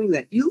people are doing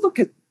that. You look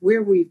at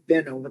where we've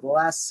been over the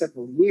last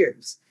several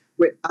years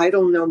with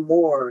Idle No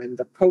More and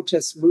the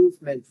protest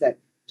movement that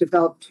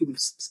developed to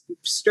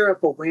stir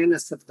up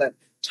awareness of the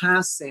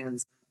tar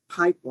sands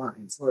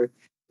pipelines, or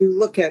you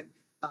look at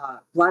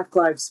Black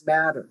Lives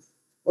Matter,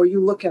 or you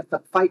look at the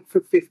Fight for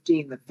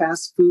 15, the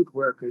fast food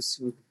workers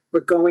who were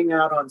going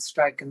out on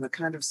strike and the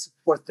kind of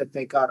support that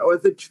they got, or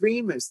the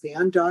Dreamers, the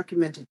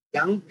undocumented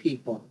young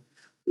people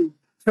who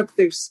took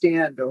their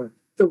stand, or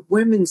the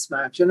Women's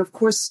March, and of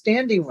course,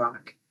 Standing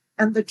Rock.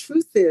 And the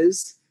truth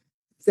is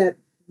that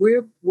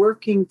we're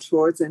working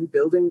towards and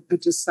building a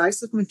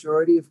decisive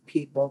majority of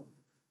people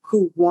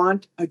who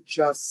want a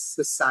just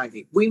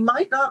society. We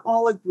might not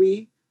all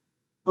agree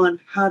on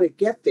how to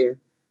get there,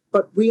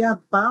 but we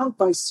are bound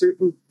by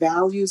certain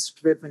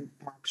values-driven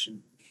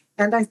action.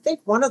 And I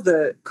think one of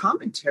the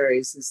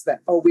commentaries is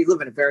that, we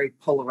live in a very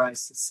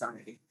polarized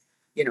society.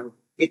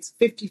 It's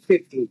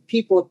 50-50.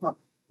 People are,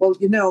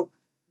 well,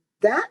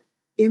 that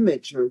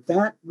image or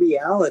that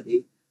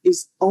reality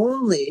is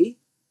only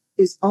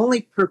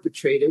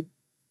perpetrated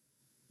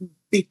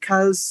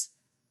because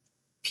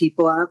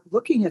people aren't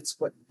looking at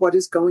what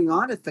is going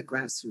on at the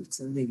grassroots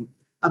and the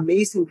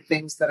amazing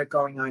things that are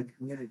going on in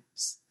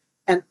communities.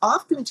 And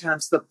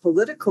oftentimes the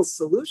political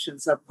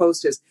solutions are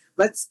posed as,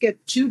 let's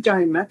get two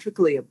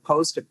diametrically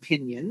opposed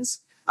opinions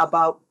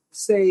about,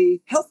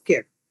 say,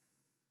 healthcare,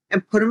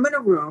 and put them in a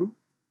room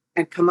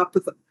and come up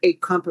with a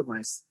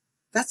compromise.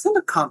 That's not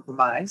a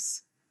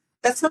compromise.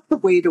 That's not the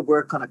way to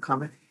work on a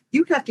compromise.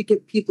 You have to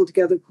get people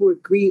together who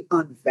agree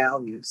on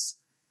values.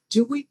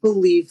 Do we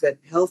believe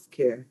that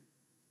healthcare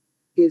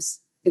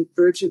is an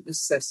urgent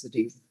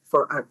necessity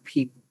for our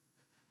people?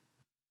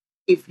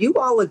 If you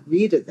all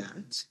agree to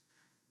that,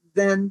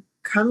 then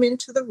come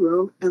into the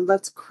room and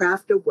let's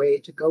craft a way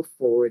to go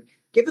forward,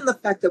 given the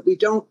fact that we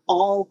don't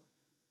all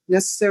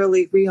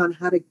necessarily agree on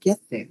how to get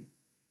there.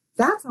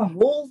 That's a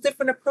whole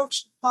different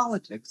approach to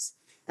politics.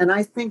 And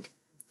I think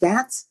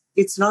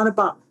it's not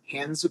about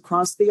hands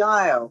across the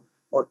aisle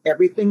or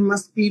everything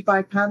must be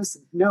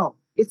bipartisan. No,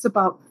 it's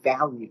about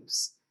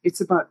values. It's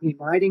about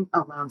uniting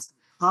around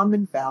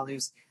common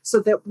values so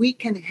that we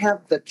can have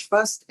the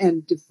trust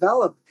and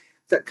develop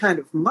the kind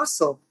of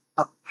muscle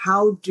of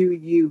how do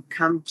you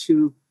come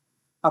to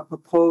a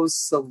proposed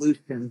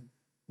solution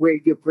where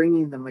you're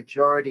bringing the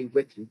majority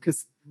with you.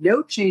 Because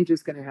no change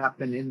is going to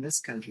happen in this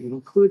country,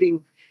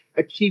 including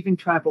achieving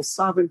tribal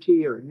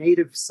sovereignty or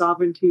native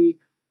sovereignty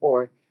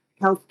or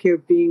healthcare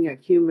being a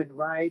human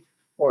right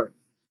or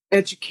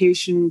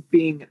education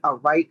being a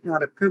right,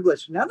 not a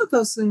privilege. None of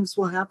those things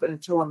will happen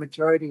until a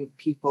majority of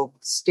people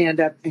stand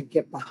up and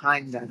get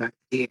behind that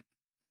idea.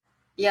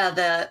 Yeah,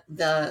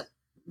 the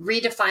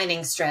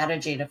redefining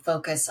strategy to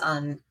focus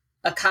on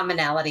a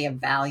commonality of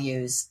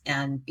values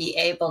and be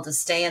able to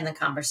stay in the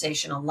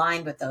conversation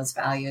aligned with those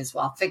values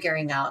while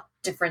figuring out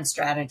different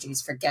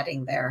strategies for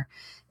getting there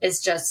is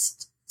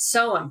just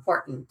so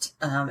important.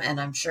 And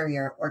I'm sure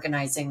your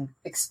organizing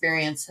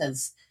experience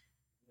has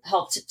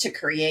helped to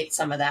create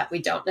some of that.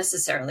 We don't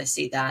necessarily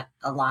see that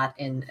a lot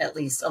in at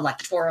least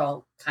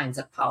electoral kinds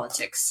of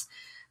politics.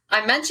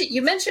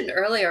 You mentioned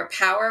earlier,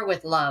 power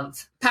with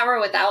love. Power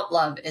without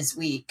love is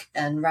weak,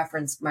 and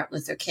referenced Martin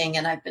Luther King.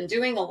 And I've been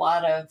doing a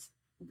lot of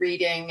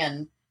reading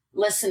and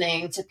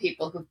listening to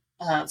people who,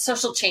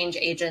 social change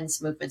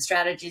agents, Movement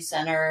Strategy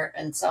Center,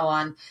 and so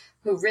on,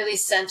 who really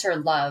center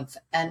love.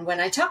 And when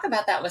I talk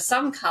about that with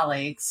some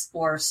colleagues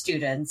or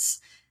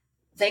students,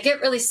 they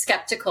get really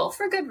skeptical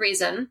for good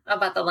reason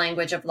about the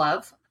language of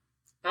love.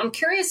 I'm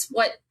curious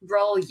what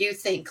role you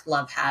think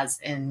love has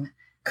in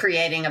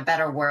creating a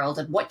better world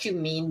and what you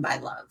mean by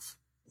love.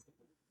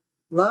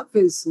 Love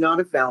is not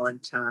a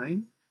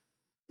Valentine.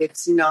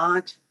 It's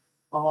not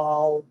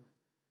all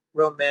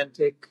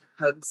romantic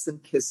hugs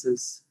and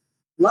kisses.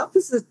 Love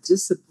is a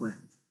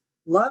discipline.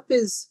 Love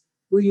is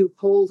where you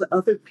hold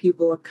other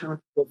people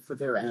accountable for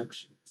their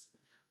actions.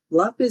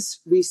 Love is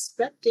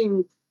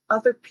respecting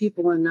other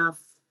people enough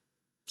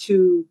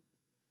to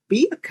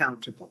be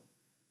accountable.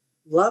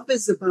 Love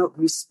is about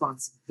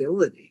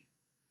responsibility.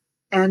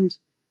 And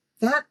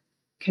that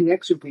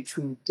connection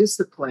between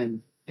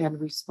discipline and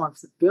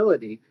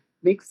responsibility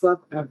makes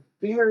love a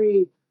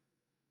very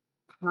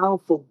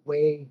powerful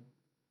way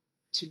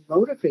to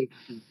motivate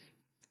people.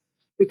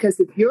 Because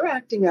if you're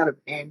acting out of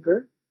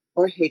anger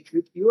or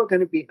hatred, you are going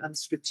to be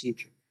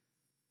unstrategic.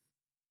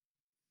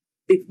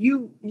 If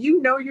you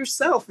know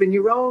yourself in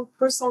your own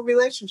personal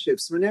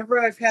relationships, whenever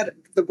I've had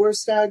the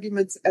worst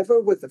arguments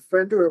ever with a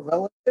friend or a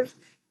relative,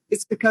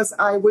 it's because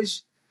I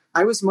was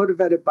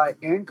motivated by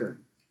anger.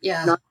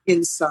 Yeah. Not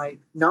insight,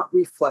 not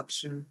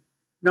reflection,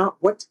 not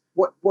what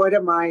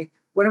am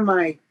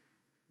I,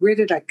 where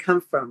did I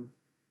come from?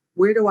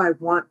 Where do I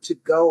want to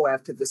go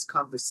after this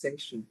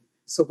conversation?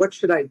 So what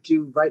should I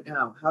do right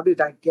now? How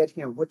did I get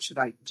here? What should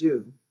I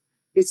do?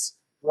 It's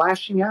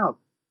lashing out.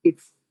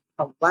 It's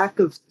a lack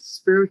of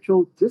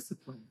spiritual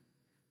discipline.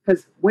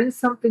 Because when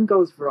something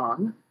goes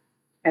wrong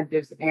and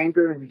there's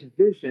anger and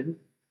division,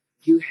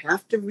 you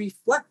have to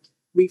reflect.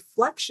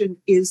 Reflection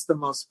is the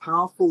most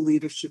powerful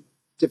leadership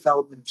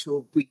development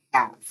tool we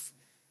have.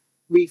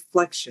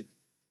 Reflection,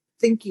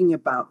 thinking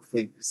about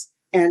things,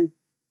 and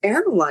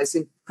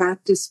analyzing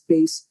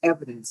practice-based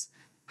evidence.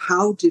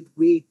 How did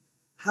we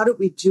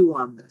do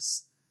on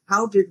this?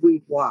 How did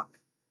we walk?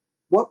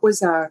 What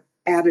was our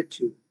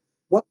attitude?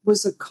 What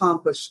was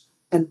accomplished?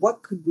 And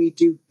what could we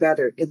do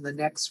better in the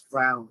next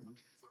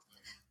round?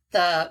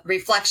 The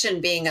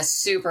reflection being a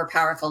super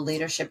powerful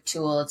leadership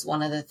tool, it's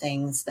one of the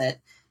things that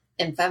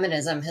in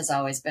feminism has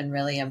always been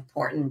really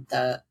important.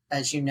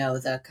 As you know,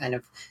 the kind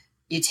of,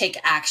 you take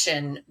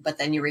action, but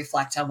then you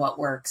reflect on what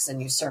works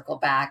and you circle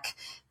back.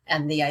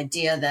 And the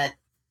idea that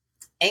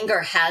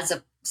anger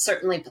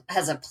certainly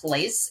has a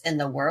place in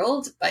the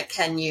world, but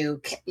can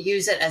you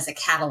use it as a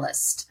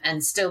catalyst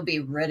and still be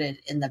rooted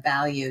in the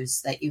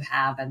values that you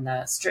have and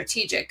the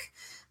strategic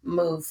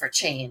move for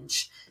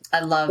change? I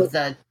love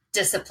the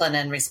discipline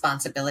and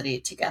responsibility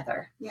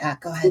together. Yeah,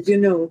 go ahead. You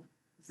know,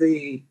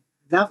 the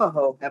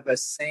Navajo have a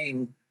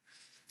saying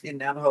in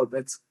Navajo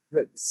that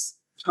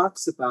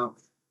talks about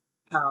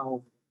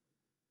how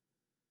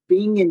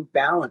being in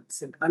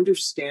balance and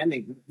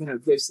understanding,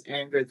 there's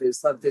anger,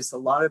 there's love, there's a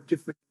lot of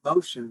different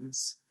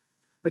emotions,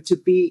 but to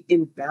be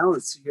in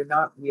balance so you're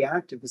not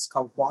reactive is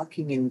called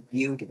walking in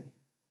beauty.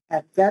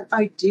 And that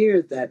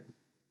idea that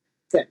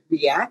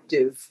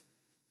reactive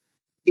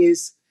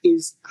is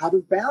out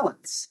of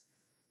balance.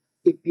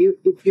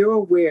 If you're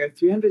aware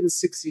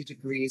 360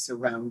 degrees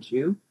around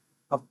you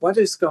of what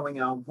is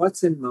going on,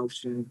 what's in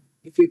motion,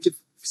 if you're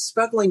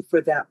struggling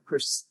for that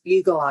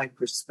eagle-eye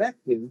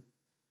perspective,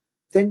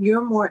 then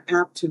you're more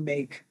apt to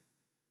make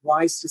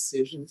wise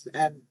decisions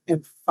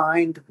and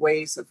find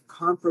ways of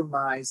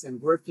compromise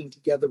and working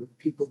together with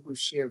people who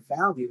share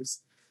values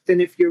than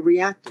if you're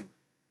reacting,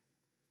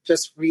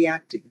 just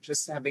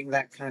having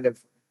that kind of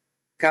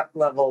gut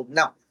level,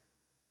 no.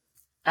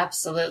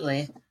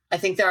 Absolutely. I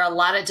think there are a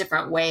lot of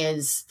different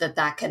ways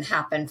that can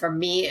happen. For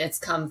me, it's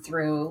come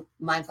through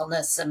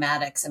mindfulness,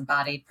 somatics,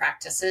 embodied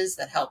practices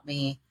that help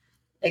me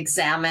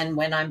examine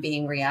when I'm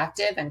being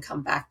reactive and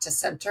come back to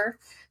center.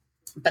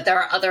 But there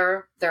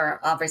are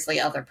obviously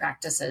other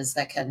practices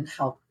that can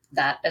help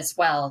that as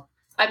well.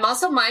 I'm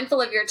also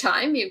mindful of your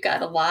time. You've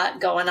got a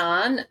lot going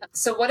on.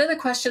 So one of the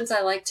questions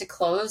I like to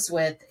close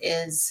with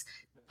is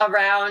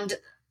around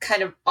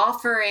kind of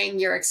offering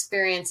your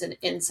experience and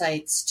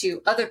insights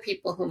to other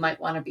people who might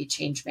want to be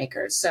change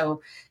makers.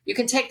 So you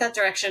can take that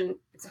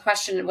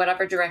question in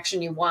whatever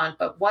direction you want,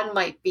 but one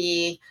might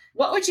be,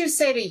 what would you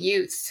say to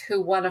youth who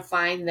want to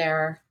find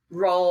their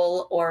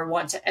role or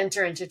want to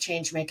enter into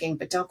change making,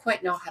 but don't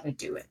quite know how to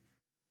do it?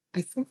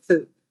 I think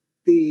that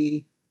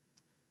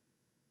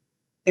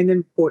an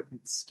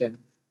important step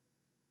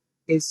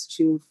is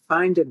to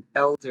find an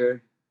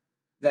elder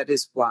that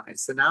is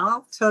wise. And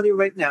I'll tell you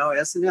right now,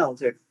 as an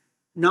elder,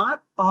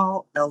 not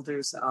all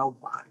elders are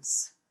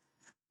wise.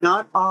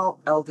 Not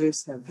all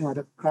elders have had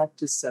a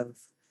practice of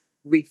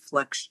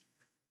reflection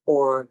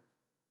or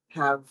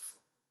have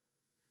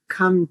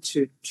come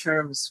to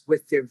terms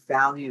with their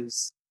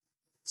values.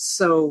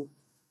 So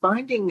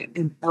finding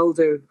an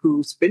elder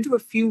who's been to a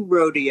few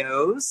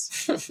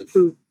rodeos,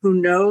 who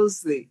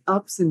knows the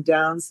ups and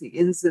downs, the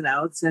ins and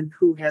outs, and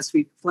who has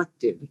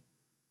reflected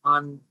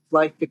on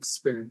life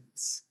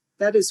experience.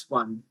 That is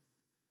one.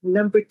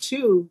 Number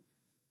two,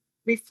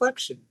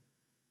 reflection.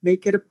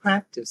 Make it a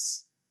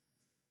practice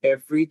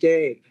every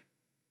day.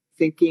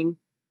 Thinking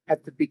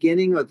at the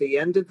beginning or the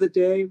end of the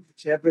day,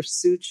 whichever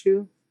suits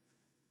you,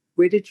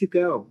 where did you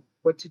go?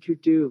 What did you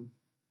do?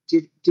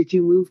 Did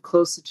you move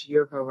closer to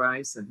your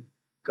horizon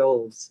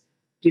goals?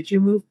 Did you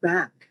move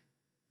back?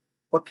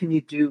 What can you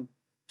do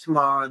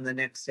tomorrow and the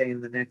next day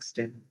and the next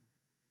day?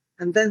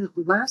 And then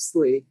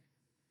lastly,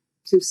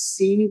 to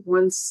see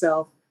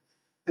oneself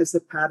as a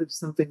part of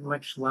something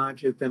much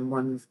larger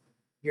than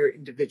your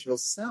individual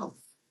self,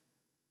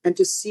 and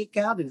to seek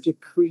out and to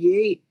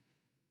create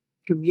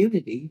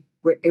community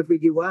wherever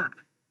you are.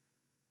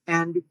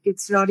 And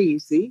it's not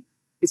easy,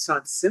 it's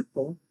not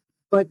simple,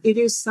 but it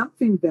is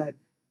something that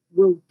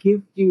will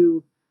give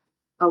you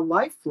a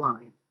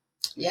lifeline.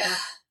 Yeah.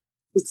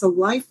 It's a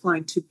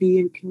lifeline to be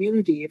in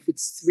community if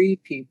it's 3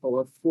 people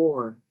or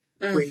 4,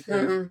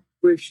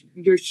 where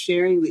you're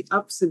sharing the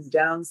ups and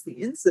downs, the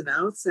ins and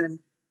outs, and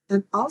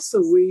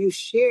also where you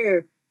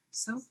share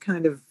some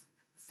kind of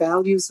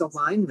values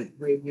alignment,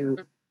 where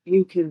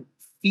you can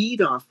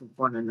feed off of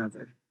one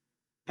another.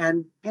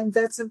 And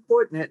that's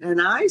important.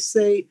 And I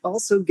say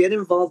also get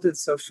involved in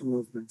social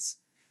movements.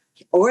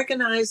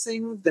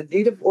 Organizing, the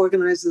Native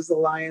Organizers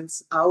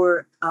Alliance,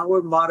 our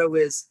motto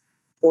is,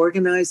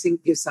 organizing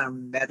is our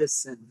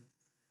medicine.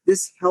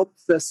 This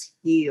helps us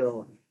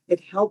heal.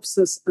 It helps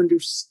us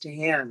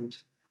understand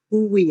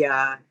who we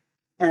are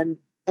and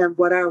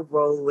what our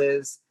role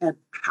is and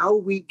how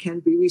we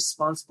can be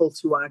responsible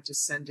to our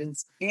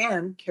descendants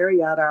and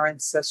carry out our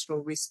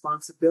ancestral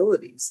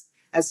responsibilities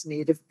as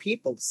Native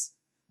peoples.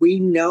 We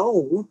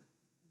know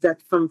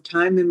that from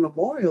time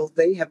immemorial,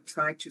 they have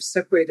tried to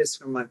separate us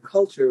from our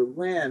culture,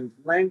 land,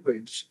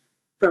 language,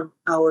 from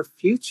our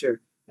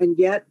future. And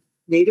yet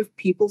Native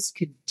peoples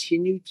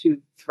continue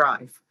to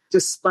thrive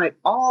despite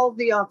all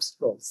the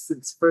obstacles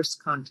since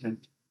first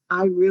contact.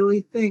 I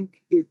really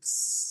think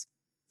it's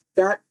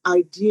that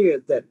idea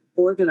that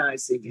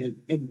organizing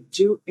and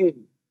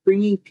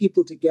bringing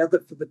people together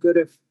for the good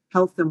of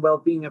health and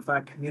well-being of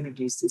our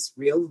communities is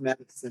real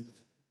medicine.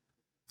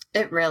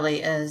 It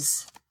really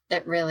is.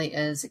 It really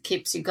is. It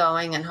keeps you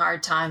going in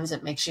hard times.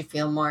 It makes you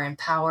feel more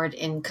empowered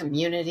in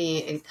community.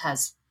 It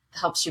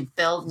helps you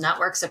build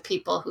networks of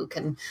people who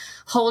can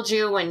hold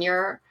you when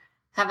you're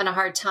having a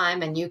hard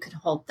time, and you can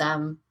hold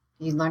them.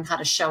 You learn how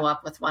to show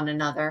up with one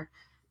another,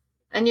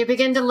 and you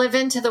begin to live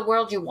into the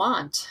world you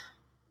want.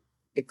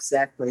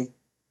 Exactly.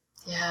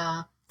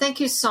 Yeah. Thank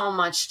you so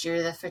much,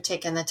 Judith, for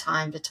taking the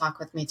time to talk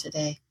with me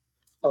today.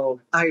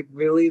 Oh, I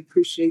really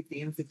appreciate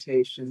the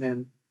invitation,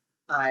 and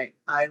I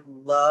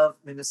love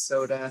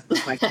Minnesota.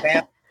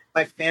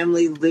 My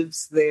family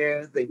lives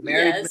there. They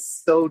married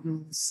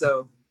Minnesotans,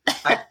 so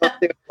I love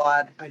there a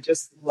lot. I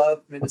just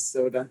love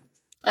Minnesota.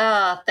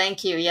 Oh,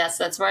 thank you. Yes,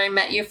 that's where I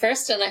met you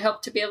first, and I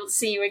hope to be able to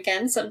see you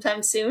again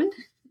sometime soon.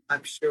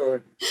 I'm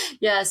sure.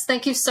 Yes,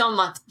 thank you so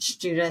much,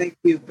 Judith. Thank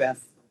you,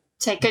 Beth.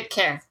 Take good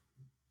care.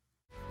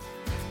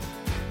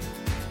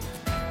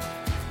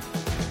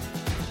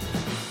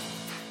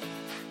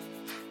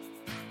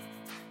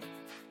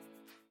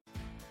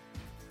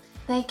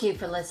 Thank you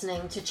for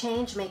listening to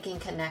Change Making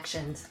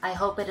Connections. I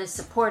hope it has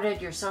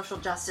supported your social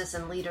justice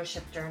and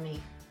leadership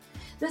journey.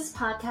 This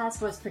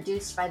podcast was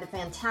produced by the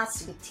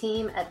fantastic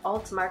team at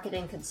Alt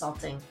Marketing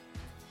Consulting.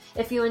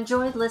 If you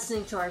enjoyed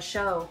listening to our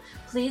show,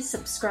 please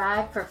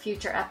subscribe for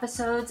future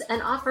episodes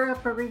and offer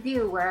up a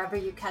review wherever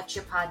you catch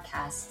your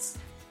podcasts.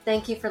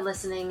 Thank you for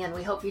listening, and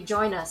we hope you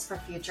join us for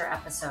future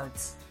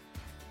episodes.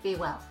 Be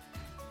well.